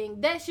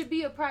something, that should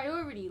be a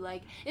priority.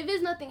 Like, if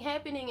there's nothing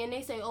happening and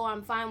they say, oh,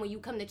 I'm fine when you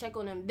come to check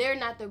on them, they're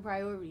not the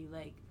priority.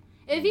 Like,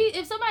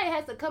 if somebody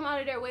has to come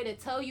out of their way to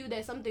tell you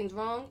that something's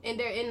wrong and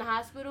they're in the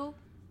hospital.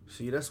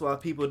 See, that's why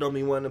people don't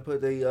be wanting to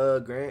put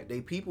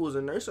they peoples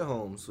in nursing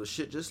homes for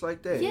shit just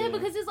like that. Yeah,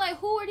 because it's like,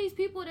 who are these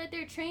people that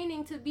they're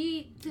training to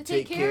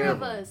take care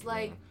of us?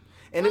 Like,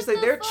 and what it's like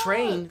the they're fuck?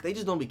 trained. They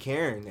just don't be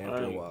caring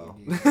after a Right. while.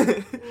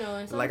 No,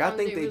 and Like I sometimes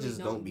think they really just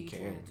don't be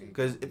caring.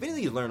 Because if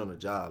anything, you learn on the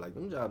job. Like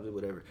them jobs or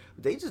whatever,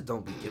 they just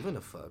don't be giving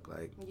a fuck.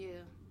 Like, Yeah.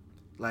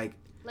 like.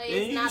 Like, And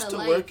it's you not used a to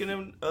life. work in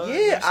them.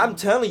 Yeah, I'm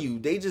telling you,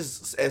 they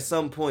just at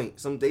some point,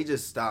 they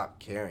just stop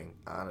caring.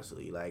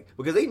 Honestly, like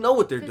because they know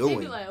what they're 'Cause doing.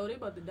 They be like, oh, they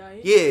about to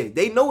die. Yeah,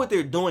 they know what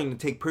they're doing to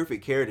take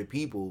perfect care of the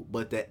people,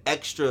 but the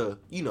extra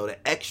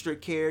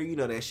care,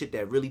 that shit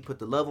that really put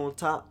the love on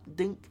top,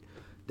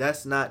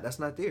 that's not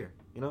there,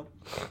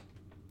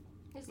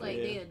 It's like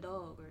Yeah. they a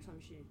dog or some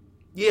shit.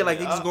 Yeah, like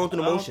they just going through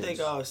the I don't motions. think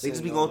I'll They just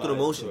send be going through the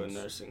nobody to motions. a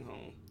nursing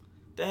home.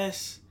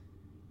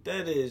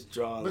 That is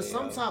drawing. But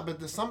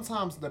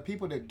sometimes the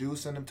people that do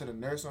send them to the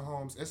nursing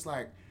homes, it's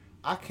like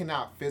I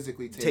cannot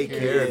physically take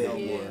care of it no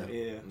Yeah. more.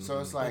 Yeah. So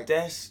it's But like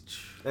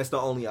That's the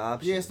only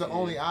option. yeah, it's the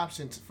only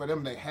option for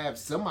them to have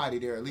somebody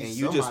there at least. And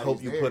you just hope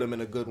somebody's you there. put them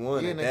in a good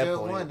one. Yeah, at in a that good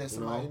point, one that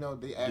somebody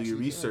they actually do your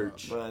care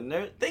research.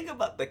 But think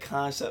about the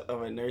concept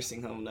of a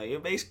nursing home. Like, you're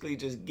basically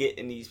just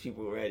getting these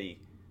people ready.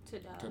 To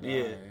die. To die.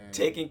 Yeah, yeah.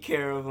 taking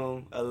care of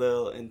them a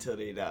little until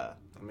they die.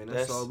 I mean,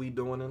 that's all we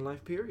doing in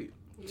life. Period.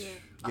 Yeah.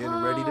 Getting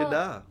ready to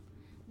die.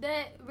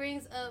 That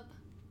brings up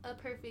a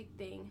perfect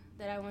thing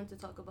that I want to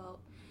talk about.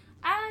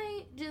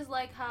 I just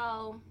like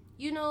how,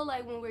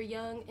 like when we're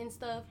young and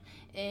stuff,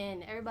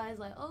 and everybody's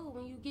like, oh,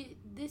 when you get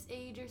this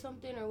age or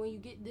something, or when you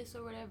get this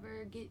or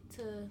whatever, get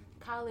to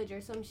college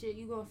or some shit,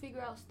 you're going to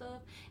figure out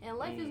stuff. And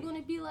life is going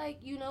to be like,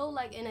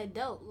 like an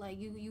adult. Like,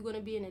 you're going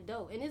to be an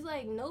adult. And it's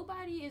like,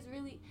 nobody is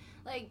really,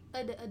 like,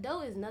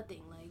 adult is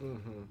nothing. Like,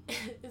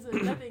 it's a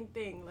nothing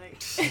thing.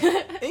 Like,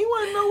 And you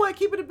want to know what?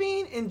 Keep it a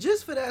bean. And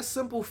just for that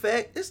simple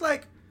fact, it's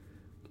like,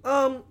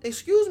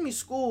 excuse me,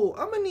 school,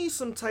 I'm gonna need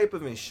some type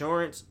of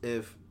insurance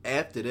if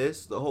after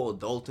this the whole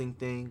adulting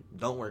thing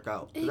don't work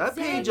out. 'Cause I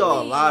paid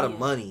y'all a lot of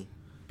money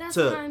that's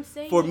what I'm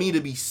saying. for me to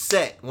be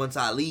set once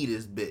I leave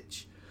this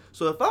bitch.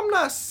 So if I'm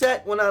not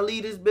set when I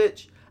leave this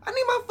bitch, I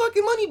need my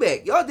fucking money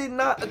back. Y'all did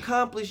not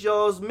accomplish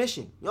y'all's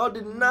mission. Y'all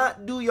did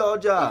not do y'all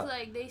job.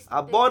 It's like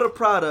I bought a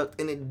product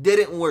and it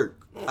didn't work.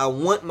 I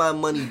want my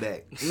money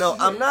back. No,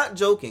 I'm not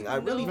joking. I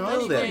really No, feel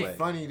it's that really way.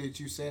 funny that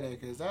you say that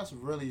because that's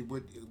really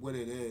what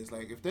it is.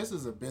 Like, if this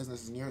is a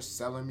business and you're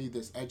selling me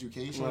this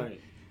education,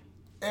 Right.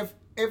 if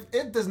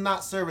it does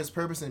not serve its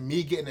purpose in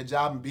me getting a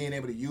job and being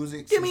able to use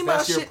it, Give me my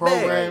that's your shit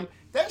program, back.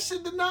 that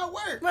shit did not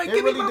work. Like, it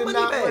give really me my did money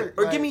not back. work.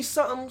 Or Like, give me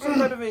some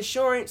type of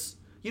insurance.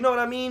 You know what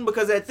I mean?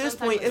 Because at this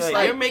Some point, type it's of Like,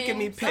 like... you're making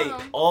me pay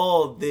Some.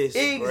 all this.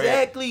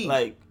 Exactly.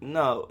 Bread. Like,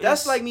 no.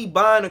 That's like me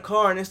buying a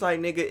car and it's like,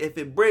 nigga, if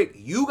it break,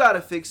 you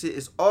gotta fix it.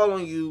 It's all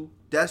on you.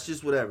 That's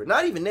just whatever.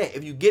 Not even that.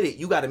 If you get it,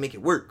 you gotta make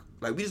it work.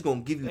 Like, we just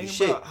gonna give you the Think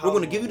shit. about how We're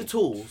gonna give you long- the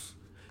tools.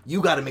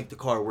 You got to make the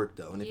car work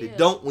though, and if it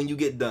don't, when you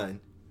get done,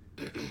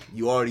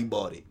 you already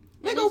bought it.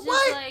 And Nigga, it's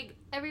what? just like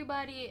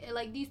everybody,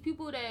 like these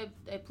people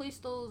that place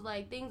those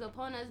like things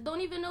upon us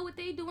don't even know what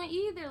they doing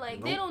either.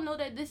 Like they don't know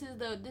that this is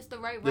the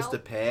right route. This the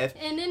path.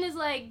 And then it's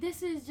like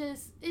this is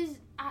just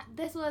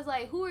that's why it's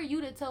like, who are you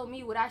to tell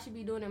me what I should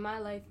be doing in my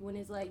life when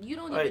it's like you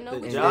don't even know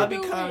what you're doing. The job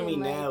economy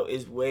now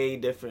is way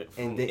different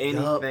from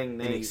anything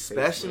they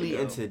especially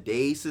in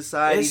today's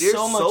society. There's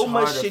so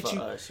much shit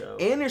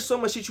and there's so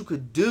much shit you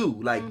could do,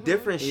 like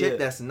different shit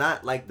that's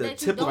not like the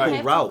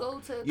typical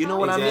route. You know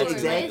what I mean?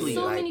 Exactly.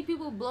 There's so many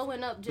people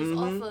blowing up just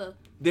off of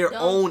their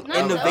own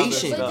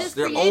innovations,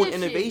 their own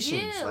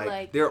innovations,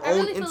 like their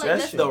own interests.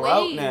 That's the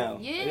route now.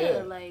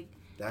 Yeah, like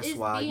that's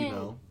why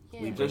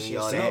we bring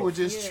y'all that. We're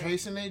just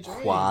chasing their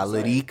dreams.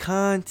 Quality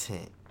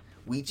content.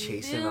 We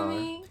chasing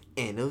our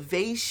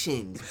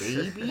innovations,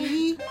 baby.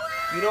 You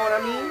know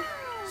what I mean?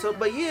 So,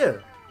 but yeah,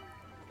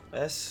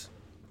 that's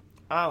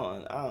I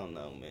don't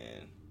know,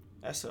 man.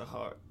 That's a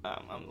hard.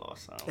 I'm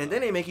lost. And then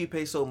they make you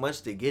pay so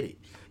much to get it.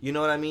 You know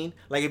what I mean?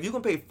 Like if you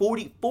can pay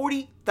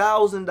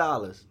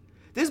 $40,000,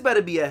 this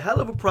better be a hell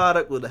of a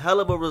product with a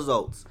hell of a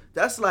results.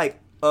 That's like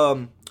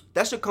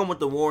that should come with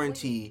the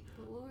warranty.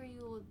 What were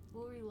you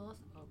lost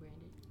about,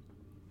 Brandon?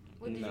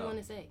 What did you want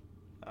to say?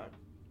 I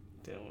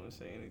didn't want to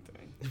say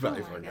anything. You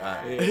probably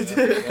forgot.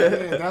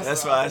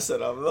 That's why I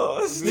said I'm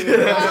lost.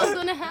 Well, I was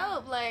gonna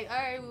help. Like, all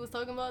right, we was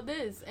talking about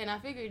this, and I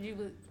figured you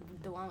was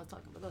the one was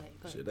talking about. Go ahead.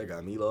 Shit, that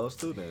got me lost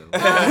too, then.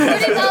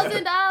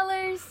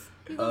 $40,000.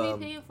 You gonna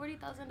be paying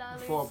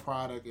 $40,000 for a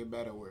product? It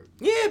better work.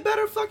 Yeah, it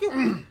better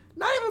fucking.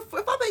 Not even if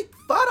I pay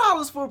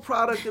 $5 for a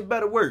product, it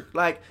better work.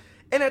 Like,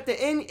 and at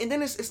the end, and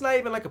then it's not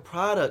even like a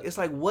product. It's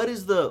like what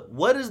is the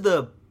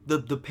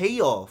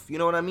payoff? You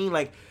know what I mean?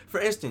 Like, for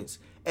instance,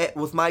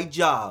 with my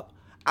job,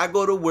 I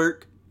go to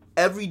work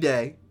every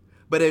day,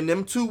 but in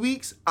them 2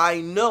 weeks, I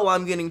know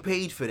I'm getting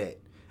paid for that.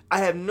 I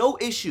have no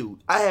issue.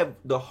 I have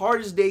the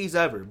hardest days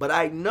ever, but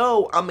I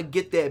know I'm gonna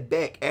get that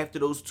back after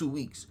those 2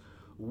 weeks.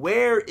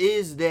 Where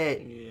is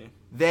that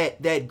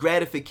that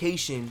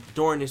gratification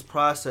during this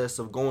process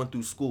of going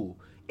through school?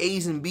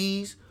 A's and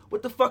B's.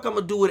 What the fuck I'm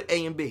gonna do with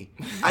A and B?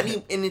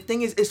 And the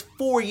thing is, it's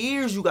 4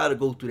 years you gotta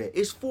go through that.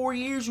 It's 4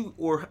 years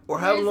or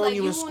however long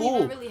you in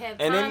school,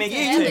 and then make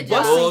you take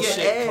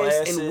busting your ass.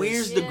 Classes. And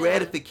where's the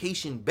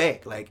gratification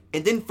back? Like,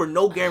 and then for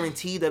no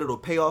guarantee that it'll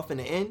pay off in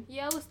the end.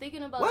 Yeah, I was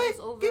thinking about this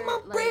over. Get my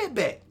bread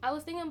back. I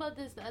was thinking about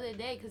this the other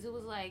day because it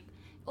was like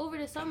over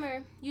the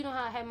summer. You know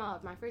how I had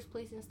my first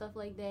place and stuff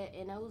like that,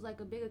 and that was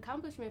like a big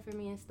accomplishment for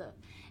me and stuff.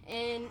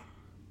 And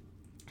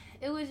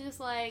it was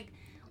just like.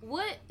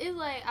 I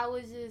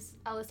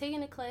was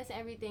taking the class and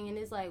everything, and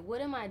it's like, what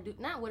am I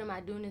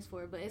doing this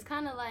for, but it's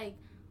kind of like,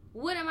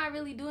 what am I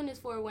really doing this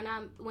for when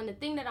the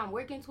thing that I'm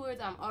working towards,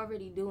 I'm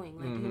already doing,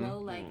 like, you know,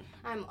 like,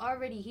 I'm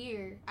already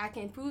here. I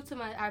prove to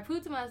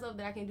myself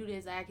that I can do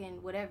this, I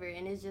can whatever,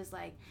 and it's just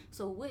like,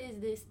 so what is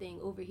this thing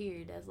over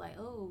here that's like,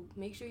 oh,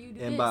 make sure you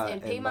do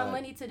and pay my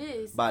money to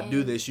this. By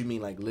do this, you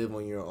mean like live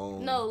on your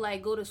own? No,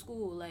 like go to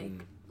school, like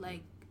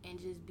and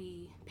just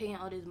be paying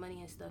all this money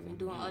and stuff and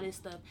doing all this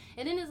stuff.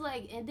 And then it's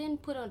like, and then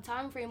put a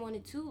time frame on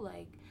it too.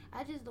 Like,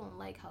 I just don't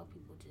like how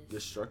people just... The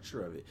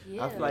structure of it.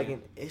 Yeah. I feel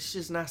like it's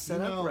just not set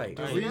up right.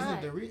 I feel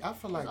like there's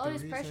all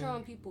this pressure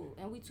on people,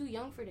 and we too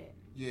young for that.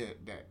 Yeah,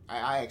 that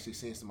I actually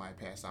seen somebody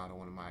pass out on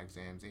one of my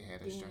exams. They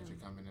had a structure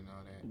coming and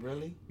all that.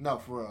 Really? No,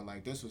 for real.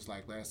 Like, this was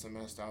like last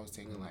semester. I was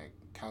taking like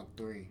Calc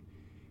 3.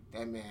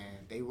 That man,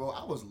 they rolled.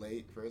 I was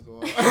late, first of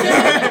all.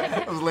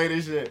 I was late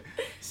as shit.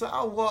 So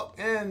I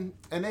walked in,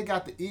 and they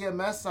got the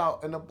EMS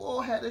out, and the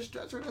bull had a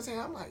stretcher in his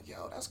hand. I'm like,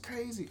 yo, that's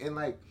crazy. And,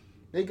 like,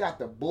 they got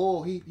the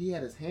bull. He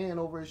had his hand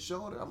over his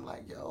shoulder. I'm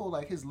like, yo,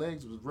 like, his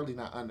legs was really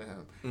not under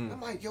him. I'm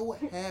like, yo,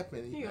 what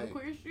happened? He on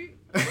Queer Street?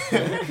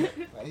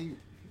 Like, he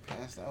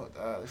passed out.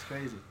 That's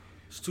crazy.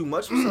 It's too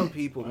much for some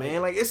people,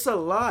 man. Like, it's a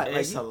lot.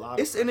 It's a lot.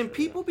 And then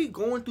people be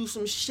going through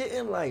some shit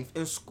in life,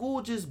 and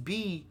school just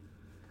be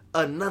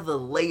another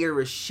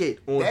layer of shit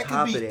on that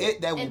top could of be that.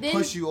 It that will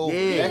push you over.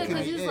 Yeah, that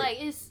because it's like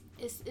it's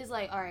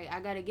like, all right, I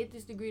gotta get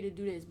this degree to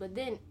do this, but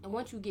then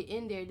once you get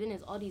in there, then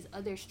there's all these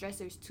other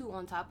stressors too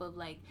on top of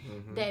like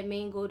that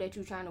main goal that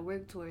you're trying to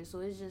work towards. So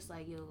it's just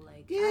like, yo,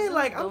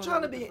 like I'm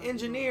trying to be an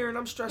engineer and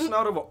I'm stressing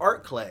out over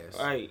art class.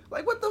 Right?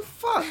 Like, what the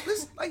fuck?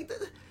 This like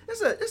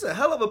it's a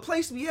hell of a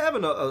place to be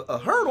having a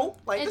hurdle.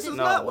 Like, this is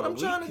not what I'm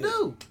trying to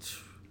do.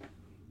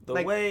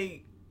 The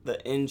way the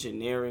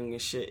engineering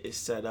and shit is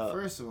set up.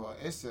 First of all,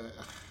 the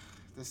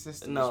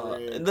system.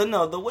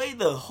 The way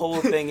the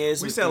whole thing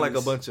is. We sound like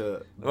a bunch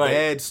of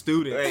bad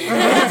students.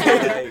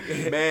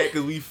 Right. Mad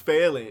because we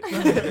failing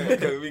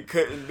because we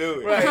couldn't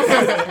do it.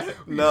 Right.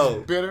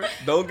 No, bitter.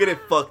 Don't get it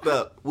fucked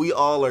up. We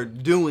all are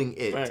doing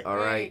it. Right. All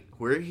right,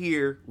 we're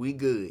here. We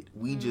good.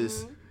 We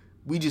just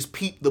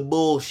peep the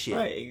bullshit.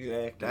 Right.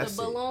 Exactly. That's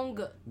the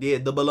Bologna. Yeah,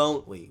 the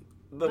balloon. Wait.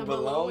 The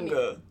Bologna.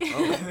 Oh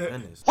my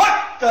goodness.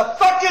 What the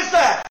fuck is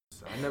that?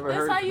 I never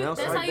heard it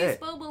pronounced like that. That's how you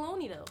spell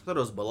bologna, though. I thought it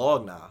was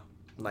Bologna.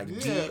 Like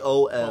Bologna.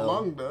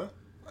 Bologna.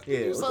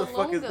 Yeah, what the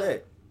fuck is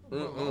that?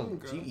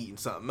 She eating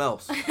something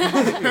else. She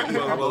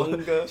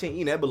Bologna. ain't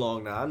eating that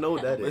Bologna. I know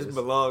what that is. It's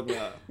Bologna.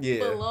 Yeah.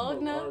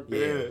 Bologna?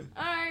 Yeah.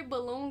 Alright,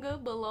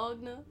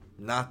 Bologna.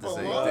 Not the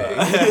same Bologna. thing.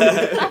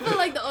 I feel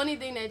like the only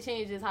thing that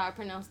changed is how I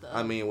pronounce the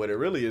I mean, what it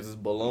really is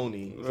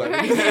bologna. It's like,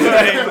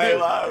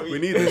 Right. we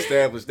need to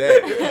establish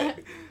that.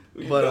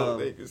 But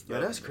yeah,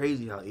 that's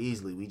crazy how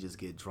easily we just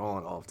get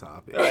drawn off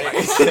topic.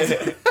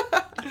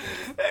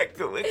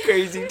 What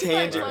crazy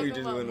tangent we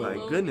just went Like,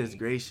 on. goodness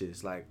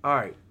gracious. Like, all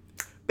right,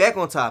 back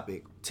on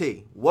topic.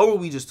 T, what were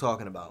we just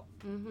talking about?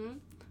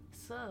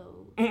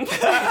 So it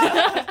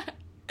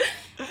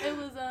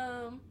was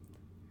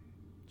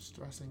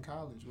Stress in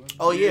college. Wasn't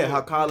Oh yeah,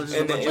 how college is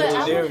And a the bunch of bullshit.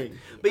 engineering.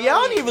 But yeah,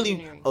 I don't even really.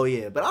 engineering. Oh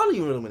yeah, but I don't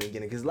even really want to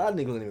get it because a lot of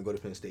niggas don't even go to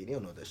Penn State. They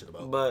don't know what that shit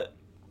about. But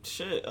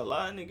shit, a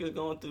lot of niggas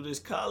going through this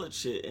college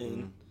shit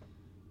and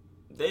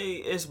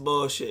it's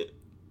bullshit.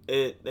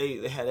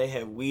 They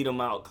have weed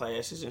them out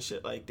classes and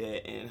shit like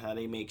that, and how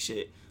they make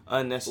shit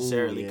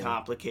unnecessarily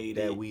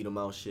complicated. That weed them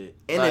out shit.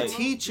 And Like, the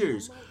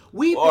teachers,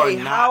 we or pay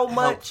not how help-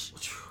 much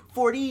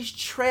for these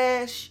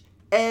trash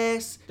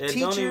ass That don't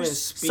even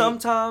teachers? speak.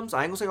 Sometimes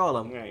I ain't gonna say all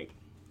of them, Right.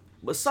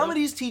 but some of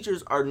these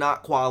teachers are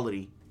not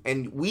quality,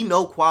 and we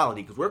know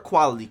quality because we're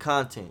quality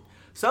content.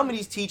 Some of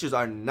these teachers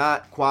are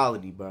not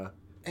quality, bro.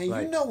 And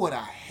Like- you know what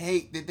I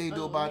hate that they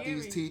do about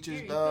Yeri, these teachers,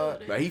 Yeri dog?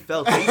 felt it. Like he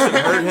felt it. He should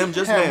have heard him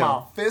just Had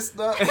now. my fist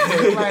up.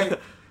 Like,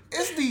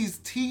 it's these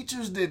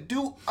teachers that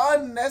do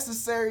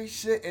unnecessary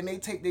shit and they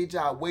take their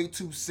job way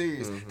too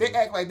serious. They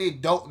act like they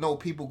don't know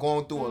people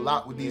going through a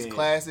lot with these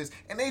classes,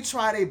 and they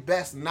try their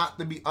best not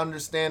to be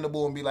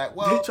understandable and be like,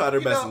 well, They try their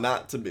you best know,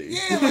 not to be.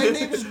 Yeah, like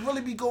they just really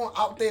be going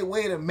out their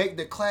way to make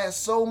the class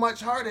so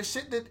much harder.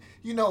 Shit that,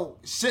 you know,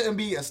 shouldn't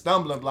be a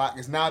stumbling block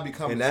is now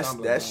becoming And a that's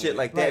stumbling that block. shit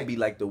like that be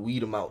like the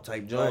weed 'em out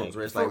type Jones, Right.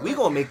 where it's like we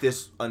gonna make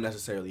this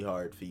unnecessarily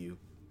hard for you.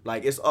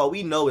 Like it's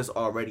we know it's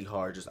already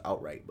hard just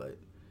outright, but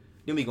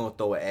then we gonna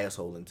throw an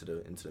asshole into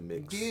the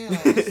mix. Yeah,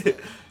 like,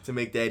 to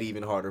make that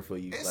even harder for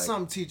you. it's Like,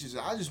 some teachers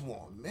that I just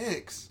want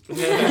mix. throw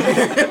hands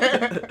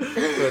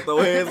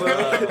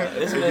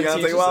on. It's been Beyonce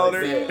teachers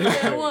Wilder. like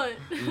that. Yeah, what?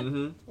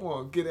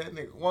 Want to get that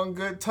nigga one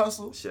good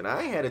tussle. Shit,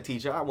 I ain't had a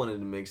teacher I wanted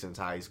to mix since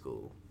high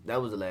school.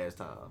 That was the last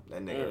time.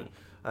 That nigga,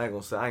 I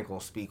ain't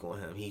gonna speak on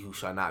him. He who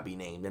shall not be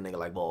named. That nigga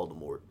like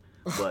Voldemort,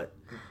 but.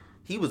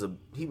 He was know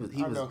who you wasn't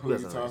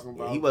talking nice.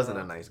 about, He wasn't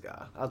bro. a nice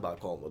guy. I was about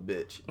to call him a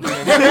bitch. He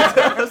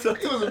was a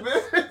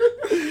bitch.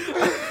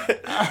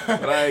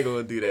 But I ain't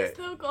gonna do that.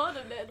 Still called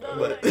him that though.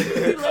 But- Like, he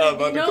let I was it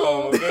about be to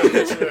call him a known.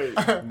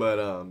 bitch. But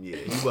yeah,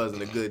 he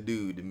wasn't a good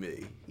dude to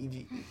me.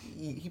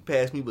 He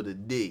passed me with a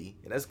D,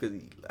 and that's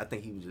because I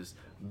think he was just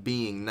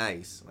being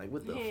nice. Like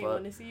what the He ain't fuck?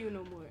 want to see you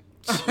no more.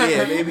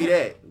 Yeah, maybe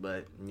that.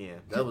 But yeah,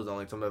 that was the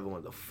only time I ever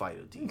wanted to fight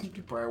a teacher.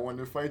 He probably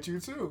wanted to fight you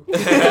too.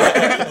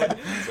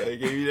 So they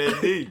gave you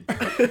that D.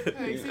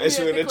 Right, see That's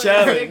you you at in the the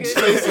class, challenge. nigga.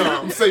 Say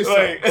something. Say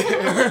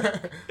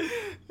something.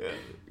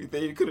 You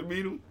think you could have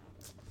beat him?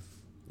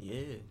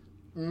 Yeah.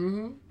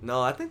 Mm-hmm.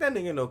 No, I think that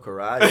nigga know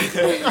karate.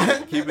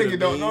 You think you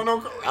don't know no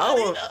karate? I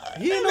don't.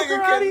 He ain't know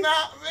Nigga karate.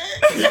 cannot, man.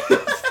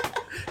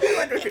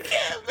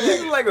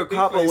 He's like a play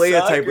capoeira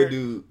type soccer. of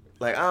dude.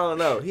 Like I don't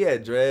know. He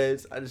had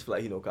dreads. I just feel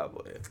like he know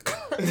capoeira.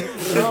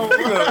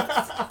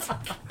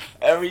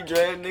 Every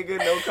dread nigga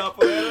no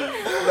capoeira.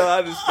 No,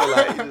 I just feel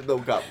like he just know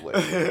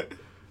capoeira.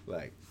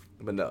 Like,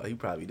 but no, he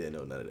probably didn't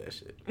know none of that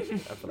shit. I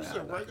feel like He's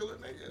a I regular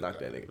nigga. knock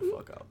that nigga the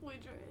fuck out. With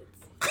dreads.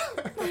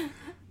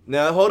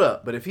 Now hold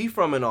up, but if he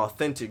from an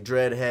authentic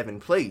dread having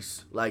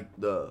place, like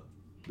the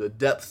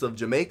depths of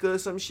Jamaica or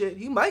some shit,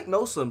 he might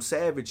know some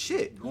savage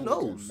shit. Who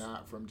knows?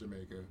 Not from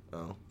Jamaica.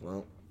 Oh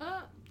well,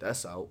 Uh,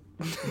 that's out.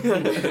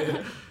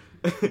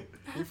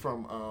 He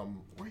from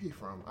where he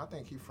from? I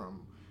think he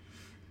from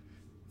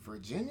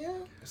Virginia.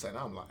 Said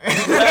I'm lying.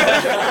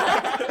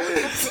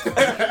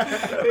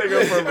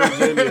 Nigga from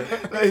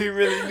Virginia. Like he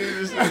really knew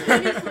this nigga.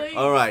 seriously?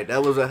 All right,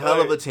 that was a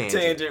hell of a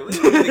tangent. We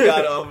really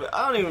got off.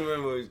 I don't even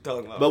remember what we was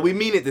talking about. But we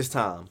mean it this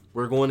time.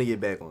 We're going to get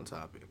back on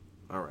topic.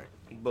 All right,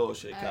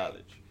 bullshit All right.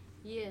 college.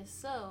 Yeah,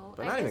 so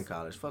but I not guess, even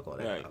college. Fuck all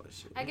that Right. college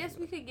shit. I guess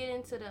we could get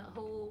into the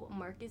whole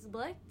Marcus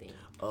Black thing.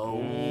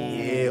 Oh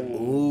yeah.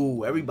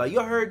 Ooh, everybody,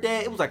 you heard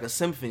that? It was like a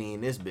symphony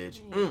in this bitch.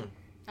 All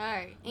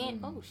right,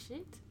 and oh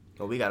shit,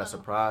 Oh, we got a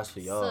surprise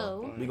for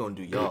y'all. So- We gonna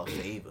do y'all a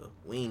favor.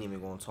 We ain't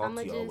even gonna talk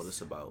I'ma to y'all what just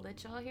it's about.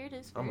 let y'all hear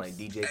this. I'm like first.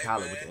 DJ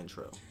Khaled with the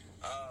intro.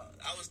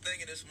 I was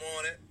thinking this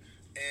morning,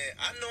 and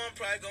I know I'm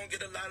probably gonna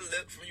get a lot of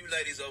lip from you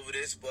ladies over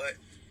this, but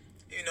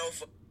you know,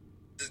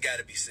 this got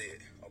to be said.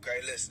 Okay,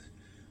 listen.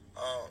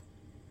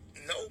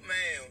 No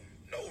man,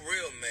 no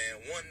real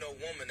man want no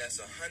woman that's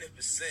 100%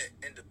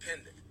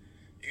 independent.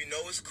 You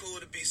know, it's cool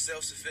to be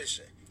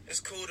self-sufficient.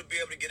 It's cool to be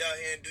able to get out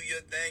here and do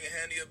your thing and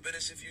handle your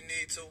business if you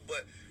need to,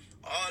 but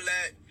all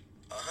that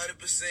 100%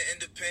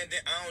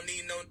 independent, I don't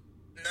need no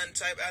nothing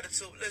type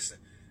attitude. Listen,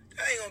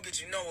 that ain't gonna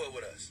get you nowhere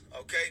with us,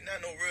 okay?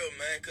 Not no real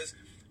man, because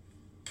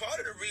part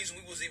of the reason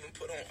we was even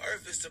put on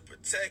earth is to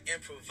protect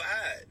and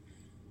provide.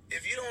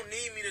 If you don't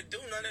need me to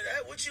do none of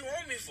that, what you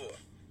want me for?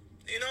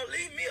 You know,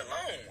 leave me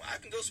alone. I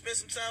can go spend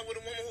some time with a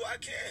woman who I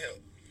can't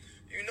help.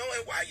 You know,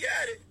 and while you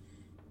at it,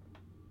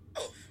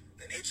 oh,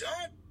 then hit your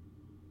own.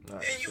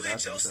 Right, and you so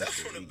hit yourself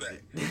from the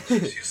back.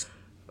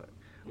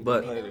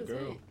 But Play the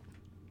girl.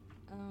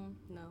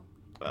 No.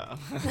 Wow.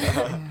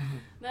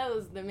 That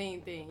was the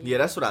main thing. yeah,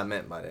 that's what I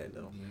meant by that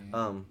though.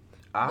 Yeah.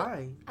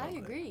 I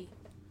agree.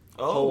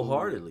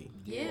 Wholeheartedly.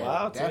 Yeah.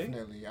 Wow, Tay.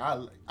 Definitely.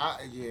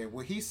 Yeah,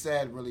 what he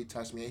said really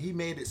touched me, and he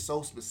made it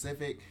so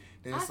specific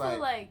that I it's feel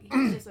like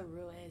he's just a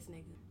real ass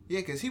nigga. yeah,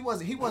 because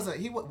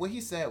what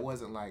he said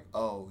wasn't like,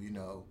 oh, you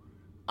know,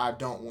 I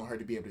don't want her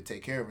to be able to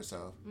take care of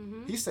herself.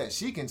 Mm-hmm. He said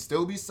she can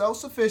still be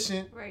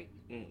self-sufficient, Right.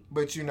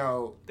 but you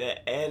know,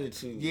 That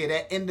attitude. yeah,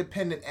 that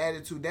independent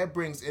attitude that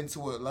brings into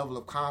a level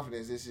of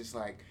confidence. It's just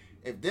like,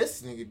 if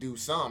this nigga do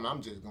something,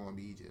 I'm just gonna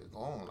be just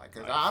going like,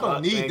 cause I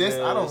don't need this.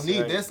 I don't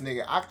need this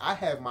nigga. I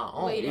have my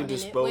own. Wait a minute.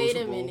 disposable. Wait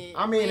a minute.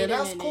 I mean, wait and a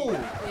that's minute, cool,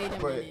 Wait a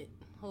but- minute.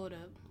 Hold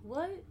up.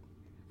 What?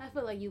 I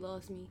feel like you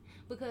lost me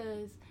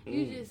because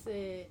you just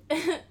said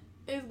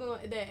it's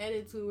going that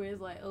attitude where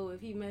it's like, oh, if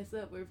he mess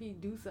up or if he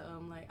do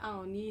something, like I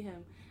don't need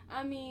him.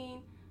 I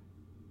mean,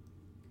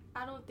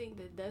 I don't think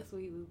that's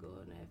what he was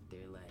going after.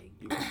 Like,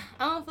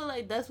 I don't feel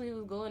like that's what he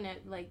was going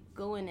at. Like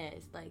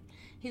like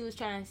he was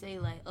trying to say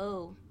like,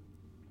 oh,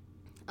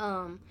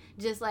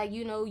 just like,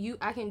 you know,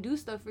 I can do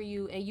stuff for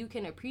you and you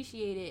can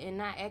appreciate it and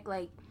not act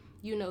like,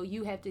 you know,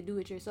 you have to do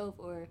it yourself,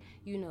 or,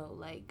 you know,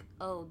 like,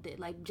 oh,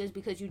 like just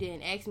because you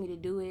didn't ask me to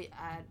do it,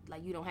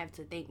 you don't have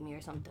to thank me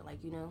or something,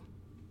 like, you know,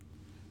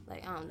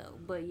 like, I don't know,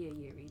 but yeah,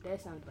 Yeri,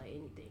 that sounds like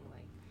anything,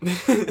 like,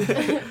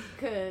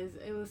 because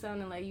it was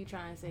sounding like you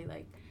trying to say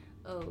like,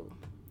 oh,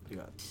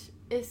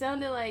 it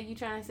sounded like you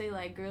trying to say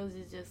like girls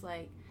is just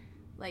like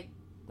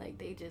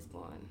they just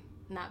going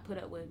not put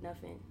up with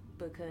nothing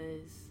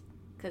because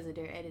of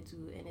their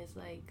attitude, and it's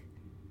like,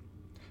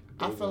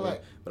 I feel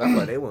like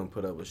they wouldn't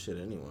put up with shit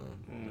anyway.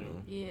 You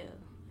know? yeah,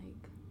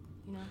 like,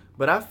 you know.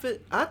 But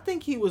I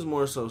think he was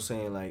more so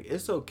saying like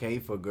it's okay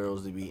for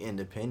girls to be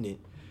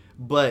independent,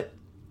 but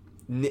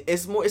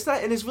it's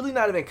not, and it's really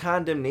not even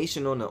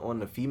condemnation on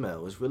the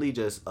female. It's really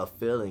just a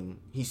feeling.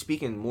 He's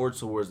speaking more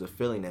towards the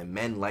feeling that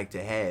men like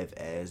to have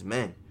as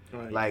men.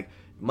 Right. Like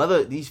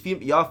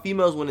y'all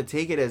females want to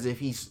take it as if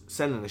he's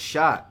sending a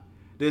shot.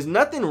 There's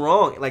nothing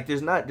wrong. Like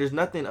there's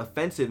nothing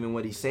offensive in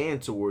what he's saying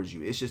towards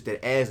you. It's just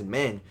that as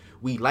men,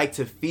 we like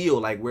to feel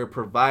like we're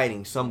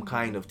providing some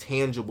kind of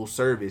tangible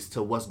service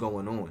to what's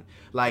going on.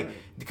 Like,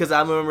 because I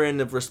remember in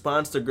the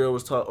response the girl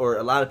was or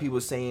a lot of people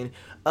saying,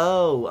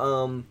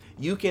 "Oh,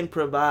 you can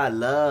provide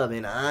love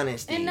and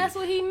honesty," And that's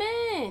what he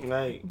meant.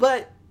 Right.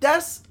 But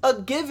that's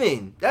a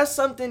given. That's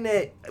something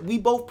that we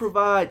both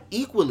provide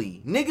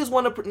equally. Niggas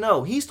want to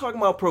no. He's talking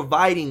about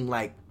providing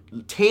like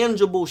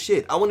tangible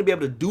shit. I want to be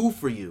able to do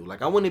for you.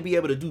 Like I want to be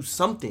able to do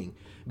something,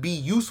 be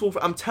useful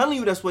for. I'm telling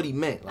you, that's what he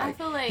meant. Like, I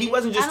feel like he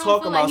wasn't just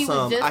talking about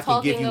I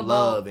can give you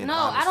love and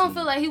honesty. I don't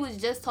feel like he was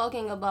just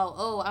talking about,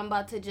 oh, I'm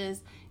about to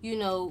just, you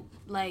know,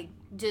 like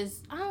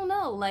just, I don't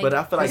know, like. But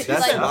I feel like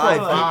that's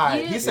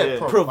provide. He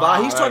said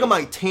provide. He's talking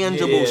about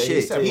tangible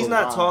shit. He's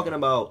not provide. talking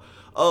about,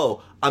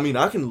 oh, I mean,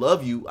 I can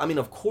love you. I mean,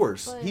 of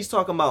course. But he's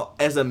talking about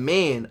as a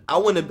man, I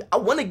want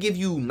to give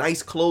you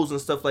nice clothes and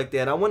stuff like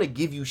that. I want to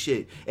give you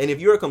shit. And if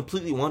you're a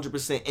completely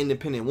 100%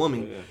 independent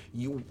woman,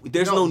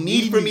 there's no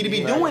need for me to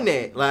be doing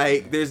that.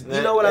 Like, there's,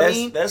 you know what I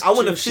mean? I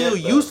want to feel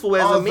useful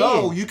as a man.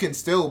 Although you can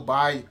still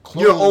buy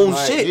clothes, your own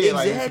like, shit,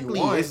 yeah, exactly.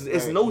 Like,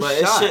 it's no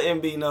but shot. It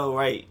shouldn't be no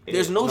right.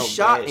 There's no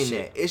shot in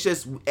shit. that. It's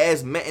just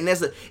as man, and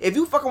if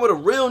you fucking with a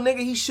real nigga,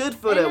 he should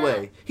feel that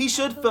way. He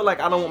should feel like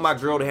I don't want my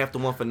girl to have to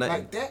want for nothing.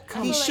 Like that.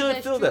 He should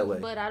feel that way.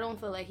 But I don't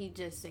feel like he's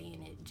just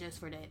saying it just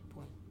for that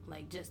point.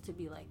 Like, just to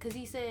be like, because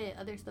he said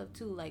other stuff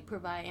too, like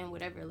provide and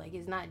whatever. Like,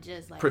 it's not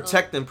just like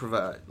protect and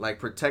provide. Like,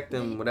 protect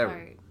them, whatever.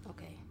 Right.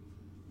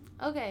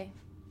 Okay.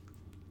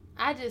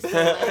 I just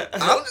feel like, I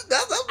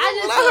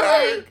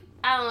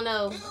don't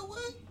know. That's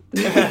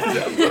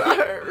what I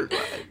heard.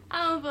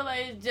 I don't feel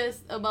like it's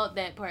just about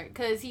that part,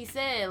 because he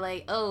said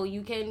like, oh,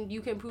 you can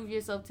prove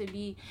yourself to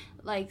be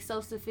like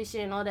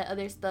self-sufficient and all that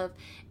other stuff,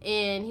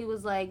 and he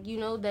was like, you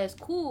know, that's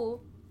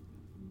cool,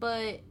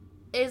 but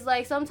it's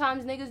like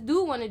sometimes niggas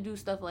do want to do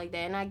stuff like that,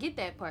 and I get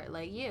that part,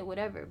 like, yeah,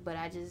 whatever, but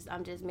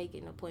I'm just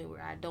making a point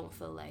where I don't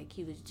feel like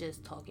he was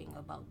just talking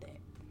about that.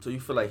 So you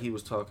feel like he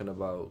was talking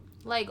about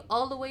like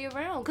all the way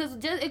around, because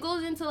just it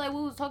goes into like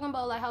we was talking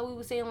about, like how we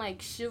was saying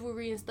like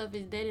chivalry and stuff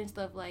is dead and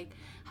stuff, like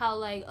how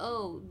like,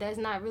 oh, that's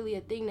not really a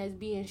thing that's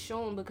being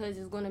shown because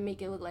it's gonna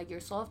make it look like you're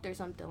soft or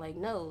something. Like,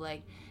 no,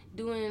 like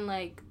doing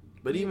like.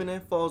 But even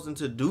that falls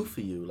into do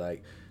for you,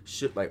 like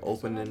shit, like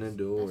opening the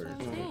door.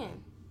 That's what I'm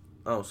saying.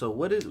 Oh, so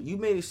what is, you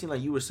made it seem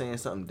like you were saying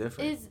something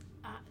different.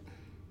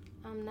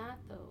 I'm not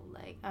though.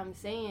 Like, I'm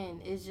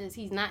saying it's just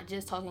he's not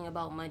just talking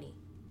about money.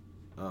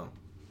 Oh.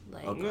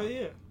 Like,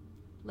 okay.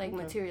 Like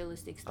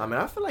materialistic stuff. I mean,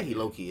 I feel like he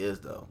low key is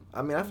though.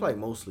 I mean, I feel like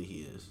mostly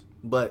he is,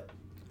 but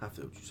I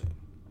feel what you're saying.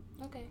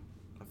 Okay.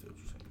 I feel what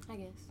you're saying. I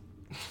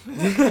guess.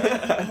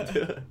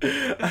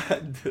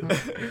 I do.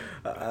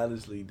 I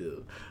honestly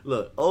do.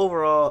 Look,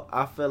 overall,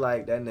 I feel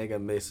like that nigga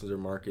Mr.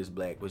 Marcus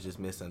Black was just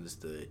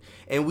misunderstood.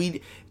 And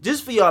we,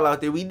 just for y'all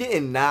out there, we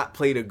didn't not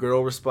play the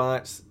girl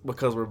response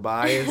because we're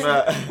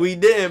biased. We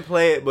didn't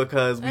play it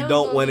because we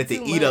don't want it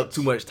to eat up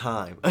too much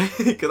time.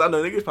 Because I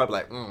know niggas probably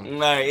like,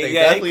 they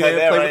definitely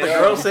didn't play what the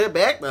girl said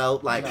back though.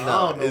 Like, I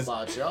don't know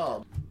about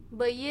y'all.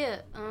 But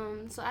yeah,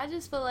 so I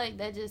just feel like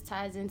that just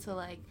ties into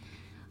like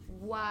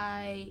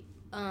why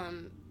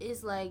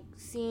it's like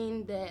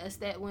seeing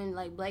that when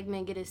like black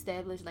men get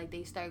established, like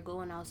they start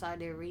going outside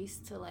their race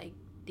to like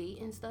date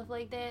and stuff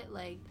like that.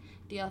 Like,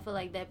 do y'all feel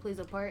like that plays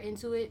a part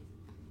into it?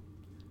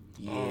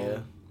 Yeah,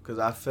 because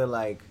I feel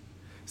like,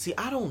 see,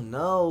 I don't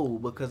know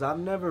because I've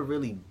never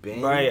really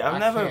been. Right, I've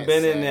never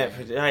been in that.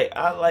 Right,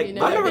 I've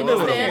never been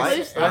with a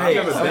white. I've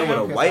never been with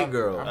a white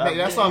girl.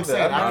 That's what I'm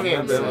saying. I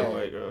can't been with a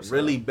white girl.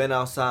 Really been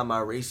outside my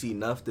race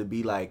enough to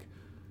be like,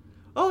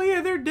 oh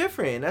yeah, they're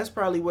different. That's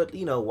probably what,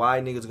 why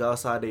niggas go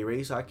outside their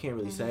race. I can't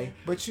really say.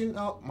 But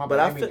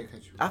I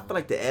feel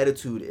like the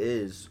attitude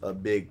is a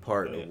big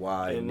part of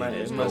why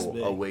niggas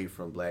go away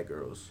from black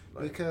girls.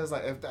 Like, because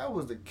like if that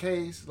was the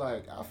case,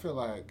 like I feel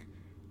like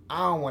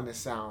I don't want to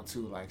sound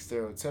too like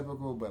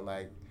stereotypical, but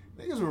like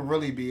niggas would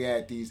really be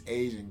at these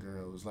Asian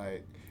girls,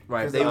 like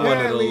right? They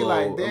wanted a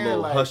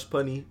little hush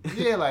punny.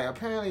 Yeah, like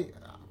apparently.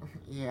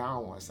 Yeah, I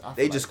don't want to.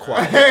 They just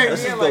quiet.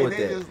 Let's just go with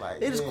that.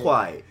 They just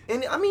quiet,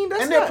 and I mean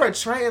that's. And they're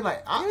portraying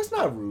like it's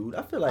not rude.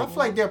 I feel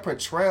like they're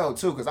portrayed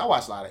too, because I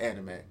watch a lot of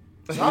anime.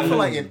 So I feel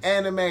like in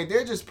anime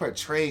they're just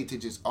portrayed to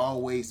just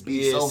always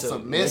be so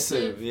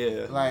submissive.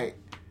 Yeah, like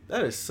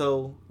that is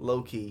so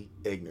low key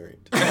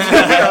ignorant.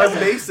 Because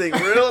they sing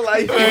real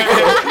life.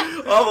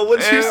 Oh, but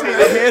what you see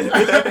the anime?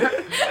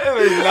 It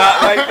was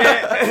not like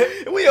that.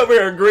 We over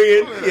here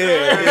agreeing.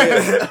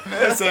 Yeah.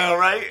 That sound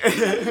right.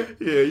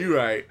 Yeah, you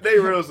right. They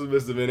real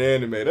submissive in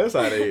anime. That's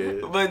how they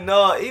is. But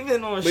no,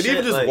 even on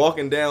even just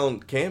walking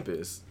down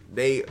campus,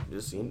 they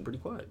just seem pretty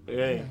quiet.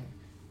 Yeah.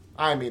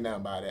 I ain't mean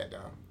nothing by that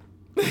though.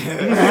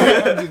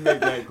 Just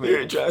make that clear.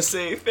 You're trying to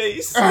save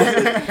face.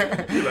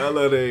 I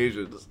love the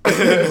Asians.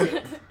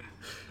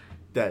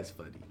 That's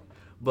funny.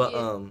 But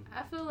yeah,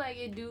 I feel like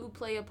it do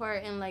play a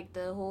part in like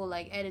the whole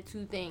like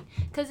attitude thing,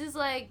 cause it's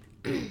like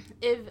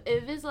if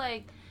it's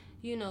like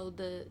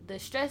the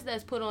stress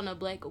that's put on a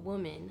black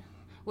woman,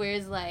 where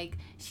it's like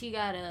she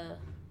gotta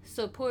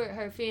support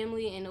her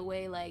family in a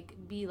way, like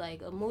be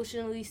like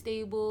emotionally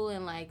stable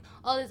and like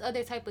all this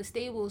other type of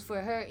stables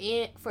for her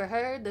and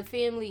the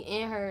family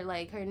and her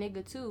like her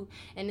nigga too,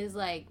 and it's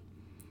like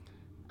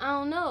I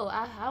don't know,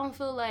 I don't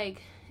feel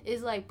like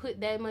it's like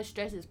put that much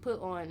stress is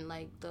put on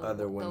like the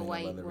other women, the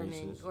white other women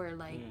races. Or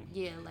like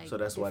like so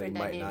that's why they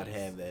might dynamics. not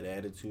have that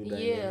attitude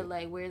dynamic.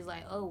 Like where it's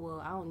like, oh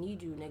well, I don't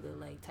need you nigga,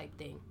 like type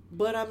thing.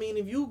 But I mean,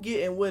 if you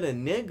getting with a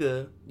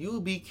nigga,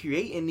 you be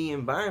creating the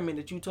environment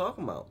that you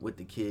talking about with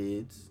the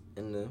kids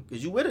and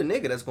because you with a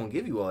nigga that's gonna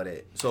give you all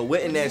that, so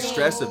wouldn't that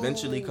stress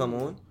eventually come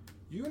on?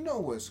 You know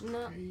what's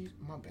crazy?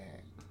 My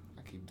bad,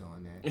 I keep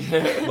doing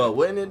that. But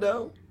wouldn't it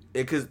though?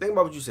 Because think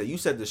about what you said. You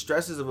said the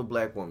stresses of a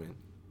black woman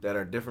that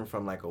are different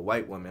from like a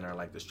white woman are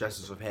like the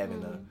stresses of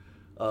having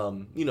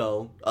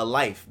a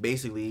life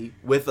basically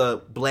with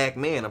a black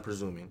man, I'm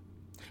presuming.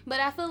 But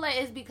I feel like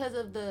it's because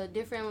of the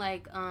different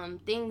like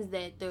things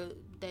that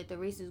the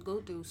races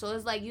go through. So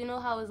it's like,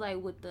 how it's like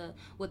with the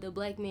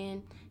black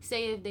man,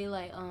 say if they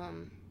like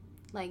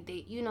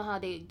they, how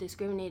they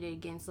discriminated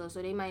against, so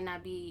they might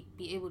not be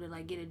able to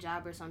like get a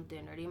job or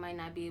something, or they might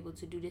not be able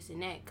to do this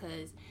and that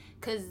cause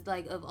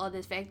like of all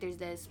these factors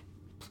that's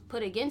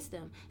put against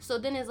them. So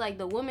then it's like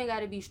the woman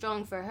got to be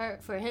strong for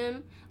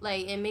him,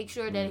 like, and make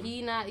sure that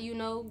he not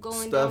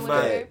going stuff down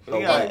with her.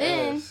 And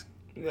then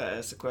you gotta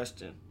ask the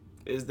question: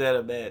 is that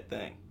a bad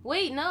thing?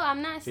 Wait, no,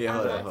 I'm not. Yeah,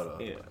 hold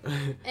on. Yeah.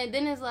 And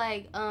then it's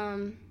like,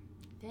 dang.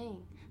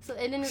 So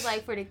and then it's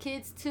like for the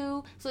kids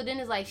too. So then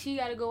it's like she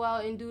got to go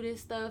out and do this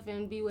stuff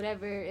and be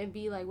whatever and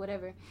be like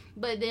whatever.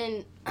 But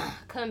then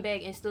come back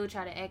and still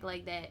try to act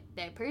like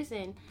that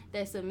person,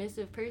 that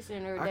submissive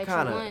person, or you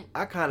want.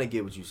 I kind of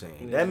get what you're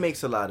saying. Yeah. That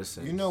makes a lot of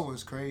sense. You know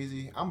what's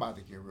crazy? I'm about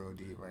to get real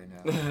deep right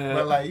now.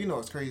 But like,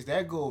 what's crazy?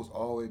 That goes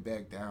all the way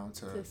back down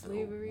to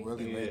slavery.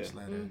 Willie Lynch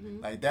letter.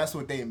 Mm-hmm. Like that's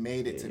what they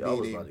made it to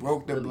be. They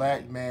broke the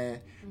black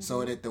man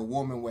so that the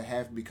woman would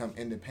have to become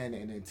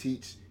independent and then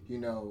teach,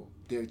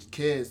 their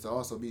kids to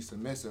also be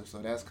submissive. So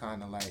that's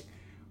kind of like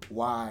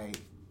why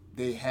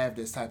they have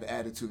this type of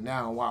attitude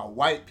now, and why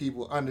white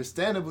people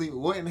understandably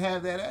wouldn't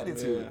have that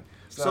attitude. Yeah.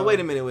 So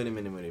wait a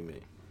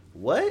minute.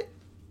 What?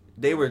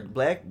 They were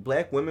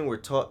black women were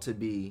taught to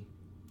be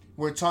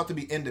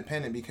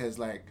independent because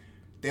like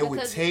they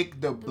would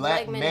take the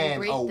black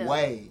man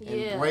away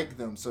and break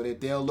them so that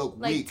they'll look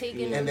like weak,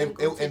 and then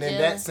in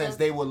that sense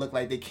they would look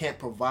like they can't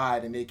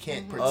provide and they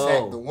can't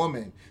protect the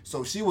woman.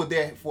 So she would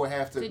therefore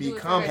have to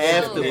become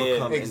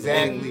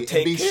exactly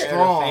and be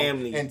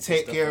strong and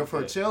take care of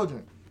her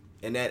children.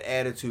 And that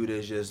attitude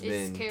has just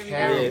been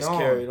carried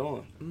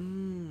on.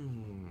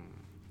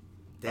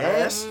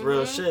 That's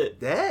real shit.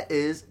 That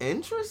is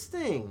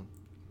interesting.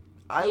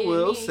 I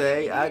will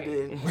say I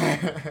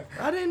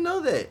didn't know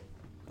that.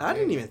 I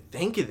didn't even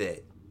think of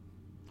that.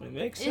 It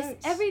makes sense.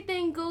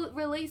 Everything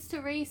relates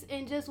to race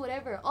and just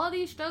whatever. All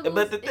these struggles.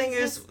 But the thing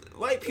is,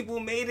 white people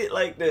made it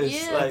like this.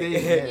 Yeah. Like,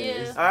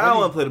 yeah. I don't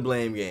want to play the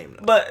blame game.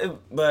 But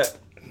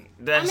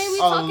that's we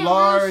talking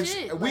large. real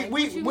shit.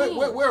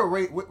 We're a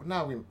race.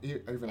 Not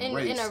even a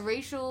race. In a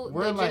racial,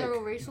 we're the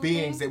general racial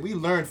beings thing? that we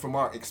learned from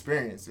our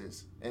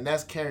experiences, and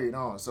that's carried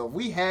on. So if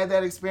we had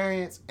that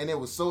experience and it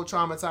was so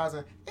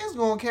traumatizing, it's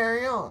gonna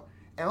carry on.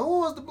 And who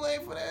was to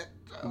blame for that?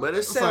 But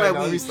it sounds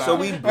like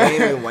we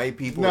blaming white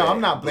people. No, I'm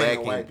not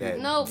blaming white people.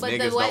 No, but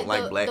niggas don't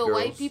like black the girls.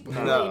 white people.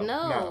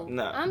 No.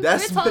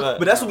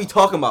 But that's what we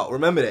talking about.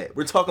 Remember that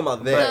we're talking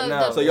about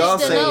that. So y'all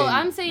saying? No,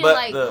 I'm saying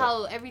like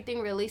how everything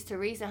relates to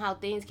race and how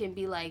things can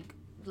be like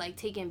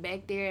taken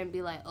back there and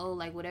be like, oh,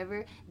 like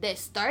whatever that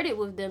started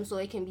with them, so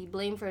it can be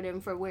blamed for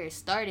them for where it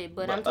started.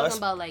 But I'm talking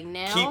about like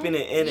now keeping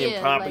it in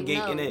and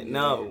propagating it.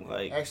 No,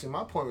 like actually,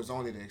 my point was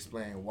only to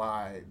explain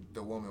why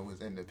the woman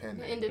was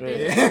independent.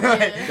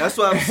 Yeah. That's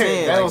what I'm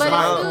saying. That was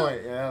my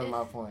point. Yeah, that was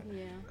my point.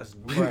 Yeah.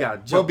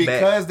 But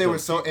because they were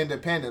so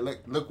independent,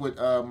 look what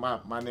my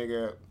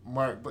nigga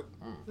Mark.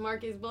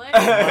 Mark is black.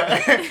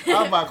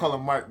 I'm about to call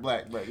him Mark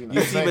Black, but you know.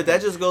 You see, but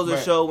that just goes to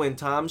show when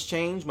times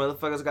change,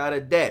 motherfuckers got to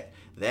adapt.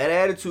 That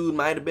attitude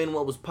might have been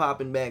what was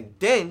popping back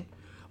then,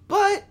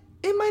 but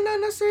it might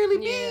not necessarily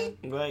be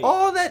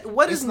all that.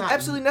 What is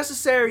absolutely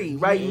necessary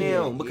right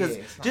now? Because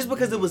just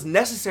because it was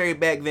necessary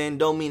back then,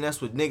 don't mean that's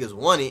what niggas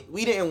wanted.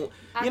 We didn't.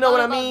 You know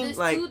what I mean? This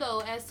like too,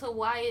 though, as to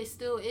why it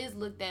still is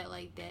looked at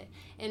like that,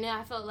 and then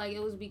I felt like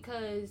it was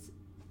because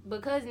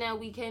now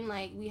we can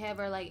we have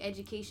our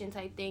education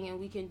type thing and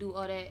we can do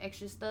all that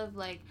extra stuff.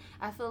 Like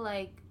I feel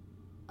like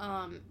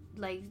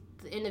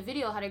in the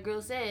video how the girl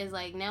says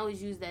now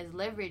it's used as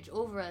leverage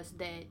over us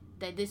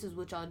that this is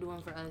what y'all doing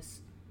for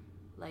us,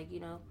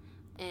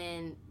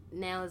 and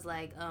now it's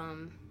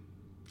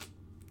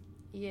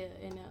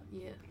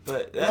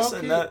But that's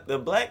enough. The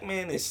black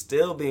man is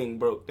still being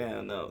broke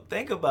down though.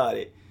 Think about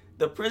it.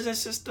 The prison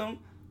system.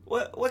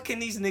 What can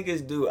these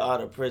niggas do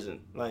out of prison?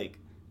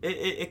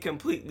 It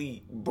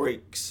completely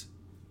breaks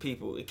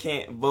people. It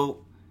can't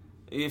vote.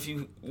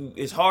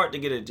 It's hard to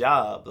get a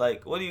job.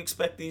 What do you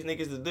expect these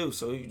niggas to do?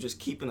 So you just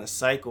keeping a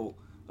cycle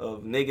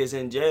of niggas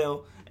in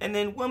jail and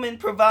then women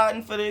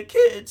providing for their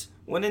kids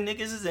when the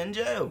niggas is in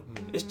jail.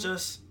 Mm-hmm.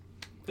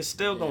 It's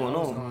still going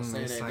on. I was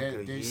gonna say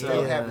that they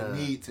still have the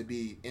need to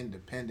be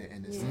independent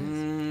in a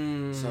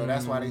sense. So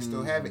that's why they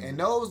still have it. And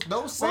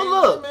those same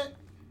women.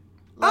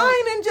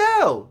 I ain't in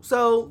jail,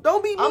 so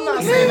don't be mean. I'm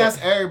not saying that's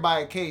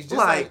everybody's case.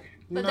 Just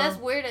but that's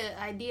where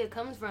the idea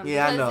comes from.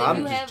 Yeah, because I know.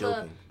 I'm just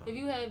joking. If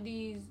you have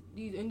these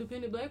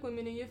independent black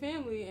women in your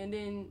family, and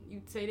then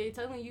you say they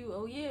telling you,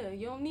 oh yeah,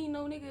 you don't need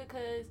no nigga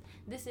because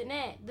this and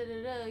that,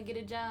 get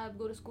a job,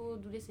 go to school,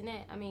 do this and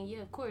that. I mean,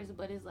 yeah, of course,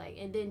 but it's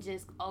and then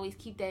just always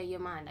keep that in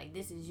your mind,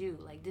 this is you,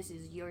 this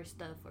is your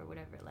stuff or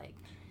whatever,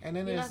 And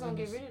then you're not gonna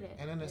get rid of that.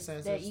 And in a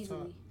sense, that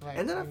easily.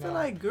 And then I feel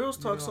like girls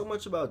talk so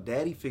much about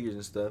daddy figures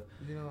and stuff.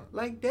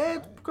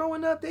 Dad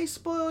growing up, they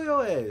spoil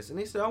your ass, and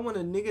they say, I want a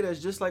nigga that's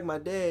just like my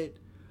dad.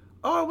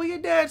 Oh, well, your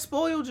dad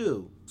spoiled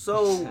you.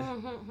 So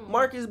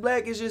Marcus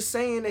Black is just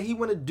saying that he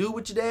want to do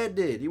what your dad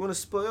did. He want to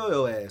spoil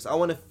your ass. I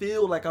want to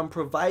feel like I'm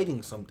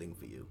providing something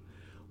for you.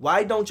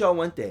 Why don't y'all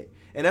want that?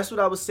 And that's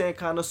what I was saying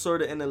kind of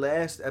sort of in the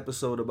last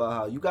episode about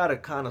how you got to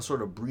kind of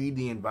sort of breed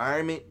the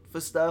environment for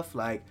stuff.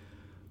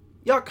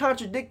 Y'all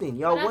contradicting.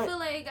 Y'all I feel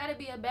like it got to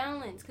be a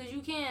balance because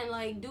you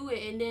can't do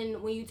it and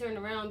then when you turn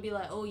around and be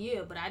like, oh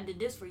yeah, but I did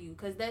this for you,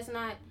 because that's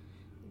not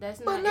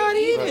But not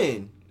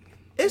even.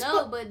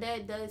 But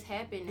that does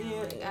happen now.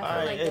 Yeah, I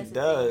feel like it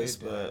does,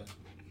 but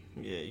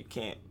you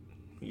can't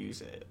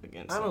use it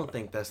against. I don't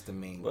think that's the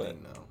main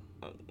thing, though.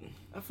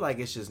 I feel like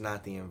it's just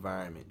not the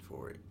environment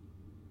for it.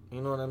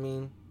 You know what I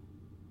mean?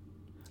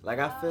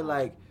 I feel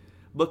like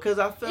because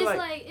I feel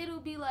it's it'll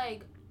be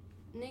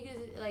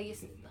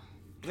niggas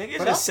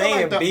niggas just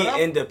saying be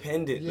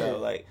independent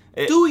though.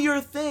 Do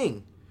your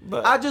thing.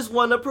 But I just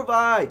want to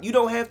provide. You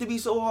don't have to be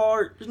so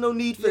hard. There's no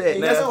need for that.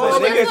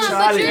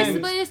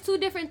 But it's two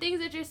different things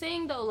that you're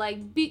saying though.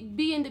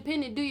 Be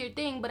independent, do your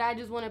thing, but I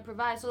just want to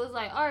provide. So it's all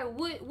right.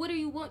 What do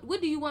you want? What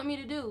do you want me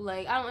to do?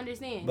 I don't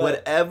understand.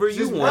 Whatever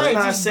you want. I'm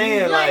not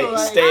saying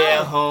stay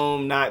at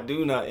home, not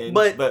do nothing.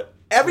 But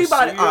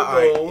everybody,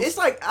 it's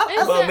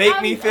but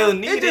make me feel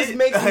needed.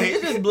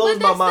 It just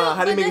blows my mind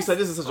how they make it so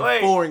this is such a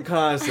foreign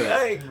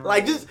concept.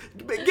 Just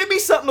give me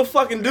something to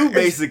fucking do,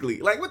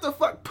 basically. What the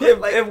fuck?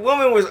 If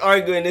women was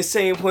arguing the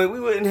same point, we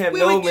wouldn't have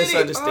no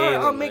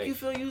misunderstanding. I'll make you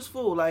feel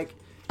useful.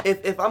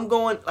 If I'm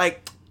going, I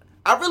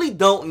really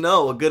don't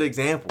know a good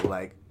example.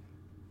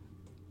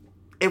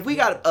 If we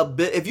got a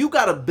bill, if you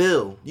got a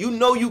bill, you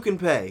know you can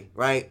pay,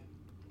 right?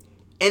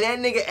 And that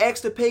nigga asks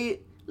to pay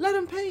it, let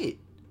him pay it.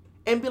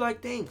 And be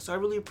like, thanks, I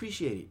really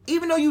appreciate it.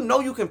 Even though you know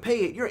you can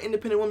pay it, you're an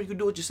independent woman, you can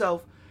do it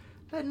yourself.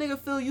 That nigga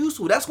feel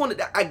useful. That's one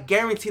that I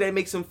guarantee that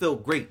makes him feel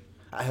great.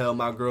 I held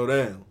my girl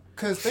down.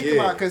 Cause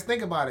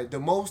think about it. The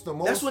most.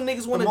 That's what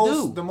niggas want to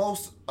do.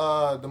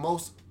 The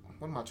most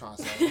what am I trying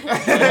to say?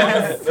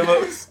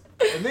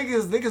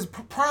 Niggas,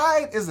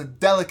 pride is a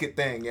delicate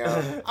thing, yo.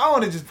 I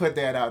want to just put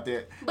that out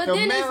there. But the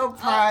then male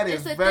pride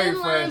is it's a very thin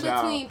line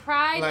fragile. between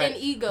pride and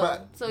ego.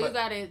 But you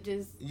gotta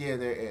just. Yeah,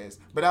 there is.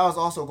 But I was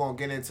also gonna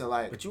get into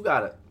like. But you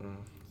gotta.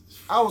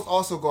 I was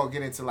also gonna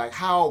get into like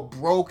how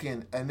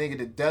broken a nigga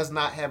that does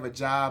not have a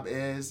job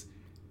is,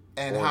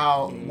 and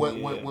how when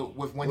he's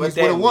with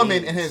a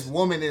woman and his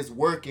woman is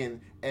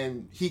working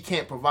and he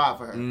can't provide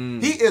for her,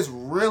 he is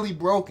really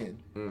broken,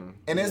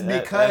 and it's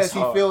because he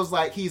feels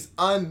like he's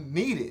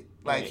unneeded.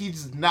 Like,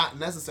 he's just not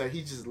necessary.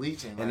 He's just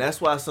leeching. And that's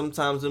why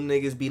sometimes them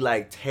niggas be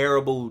like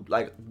terrible,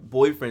 like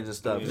boyfriends and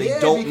stuff. They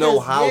don't know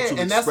how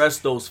to express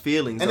those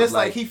feelings. And it's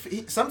like he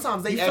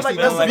sometimes they actually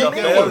feel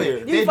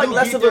like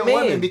less of a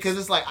man because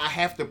it's like I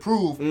have to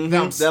prove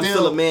that I'm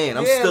still a man.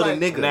 I'm still a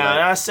nigga. Now, I'm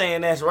not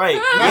saying that's right.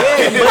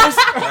 That's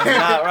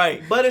not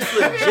right. But it's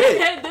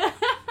legit.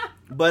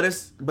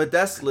 But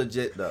that's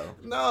legit though.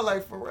 No,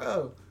 like for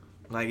real.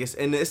 Like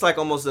it's like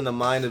almost in the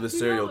mind of a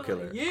serial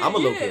killer. I'm a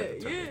little bit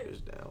turn this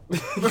bitch down.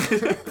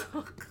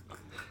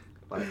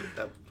 Like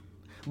that.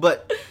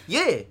 But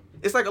yeah,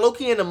 it's like low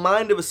key in the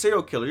mind of a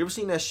serial killer. You ever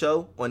seen that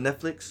show on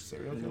Netflix?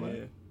 Serial killer.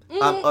 Yeah.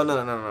 Oh no!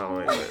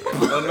 Wait.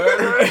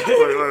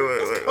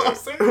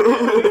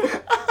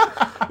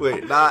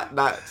 Wait,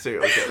 not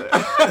serial killer.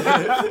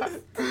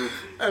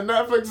 A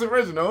Netflix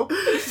original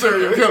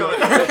serial killer.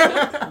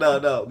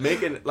 No,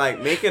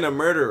 making a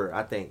murderer.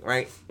 I think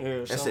right.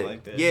 Yeah, something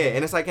like that. Yeah,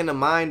 and it's like in the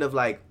mind of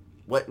like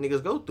what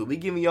niggas go through. We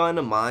giving y'all in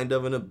the mind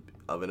of an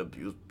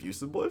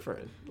abusive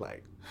boyfriend,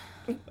 like.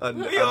 The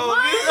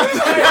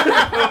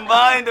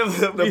mind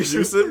of an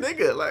abusive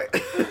nigga, like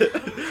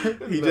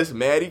he just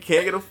mad he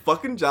can't get a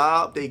fucking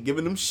job. They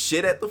giving him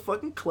shit at the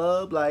fucking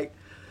club, like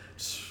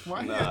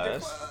why he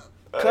at the club?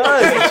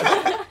 Cause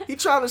he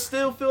trying to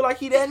still feel like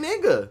he that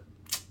nigga.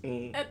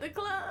 At the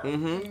club.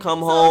 Come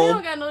so home. He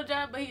don't got no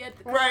job, but he at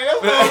the club. Right.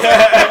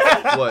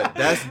 That's what?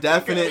 That's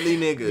definitely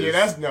niggas.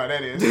 Yeah,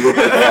 that is.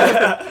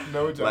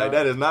 No job. Like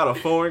that is not a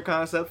foreign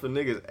concept for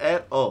niggas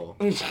at all.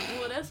 Well,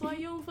 that's why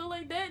you don't feel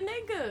like that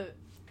nigga.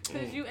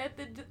 Cause you at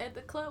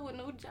the club with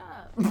no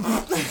job.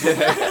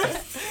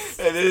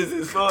 It is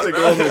his fault. To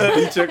go home and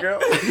beat your girl.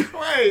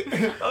 Right.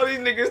 All these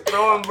niggas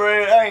throwing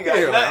bread. I ain't got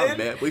nothing. I'm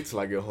mad. Wait till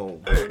I get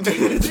home.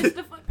 Just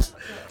the fuck up.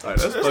 Alright,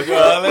 that's fucked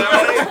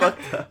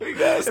up.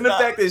 And the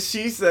fact that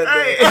she said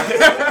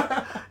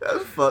that,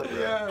 that's fucked up.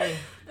 Yeah.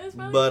 That's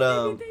probably But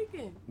what they be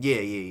thinking.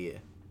 yeah.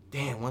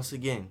 Damn, once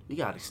again, we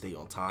gotta stay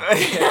on time.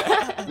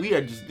 we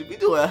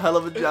do a hell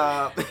of a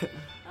job.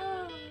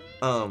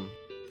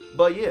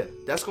 But yeah,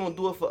 that's gonna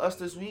do it for us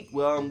this week.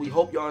 Well, we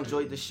hope y'all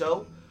enjoyed the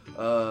show.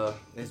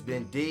 It's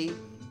been D,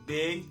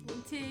 Big,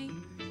 T.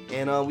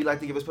 and we'd like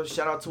to give a special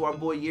shout out to our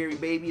boy Yeri,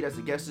 baby. That's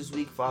the guest this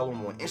week. Follow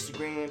him on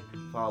Instagram,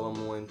 follow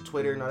him on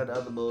Twitter, none of the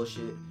other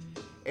bullshit.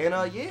 And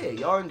yeah,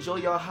 y'all enjoy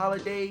y'all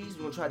holidays.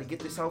 We're gonna try to get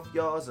this out for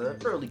y'all as an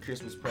early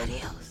Christmas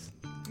present.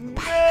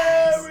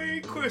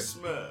 Merry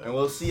Christmas. And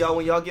we'll see y'all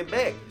when y'all get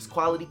back. It's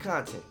quality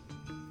content.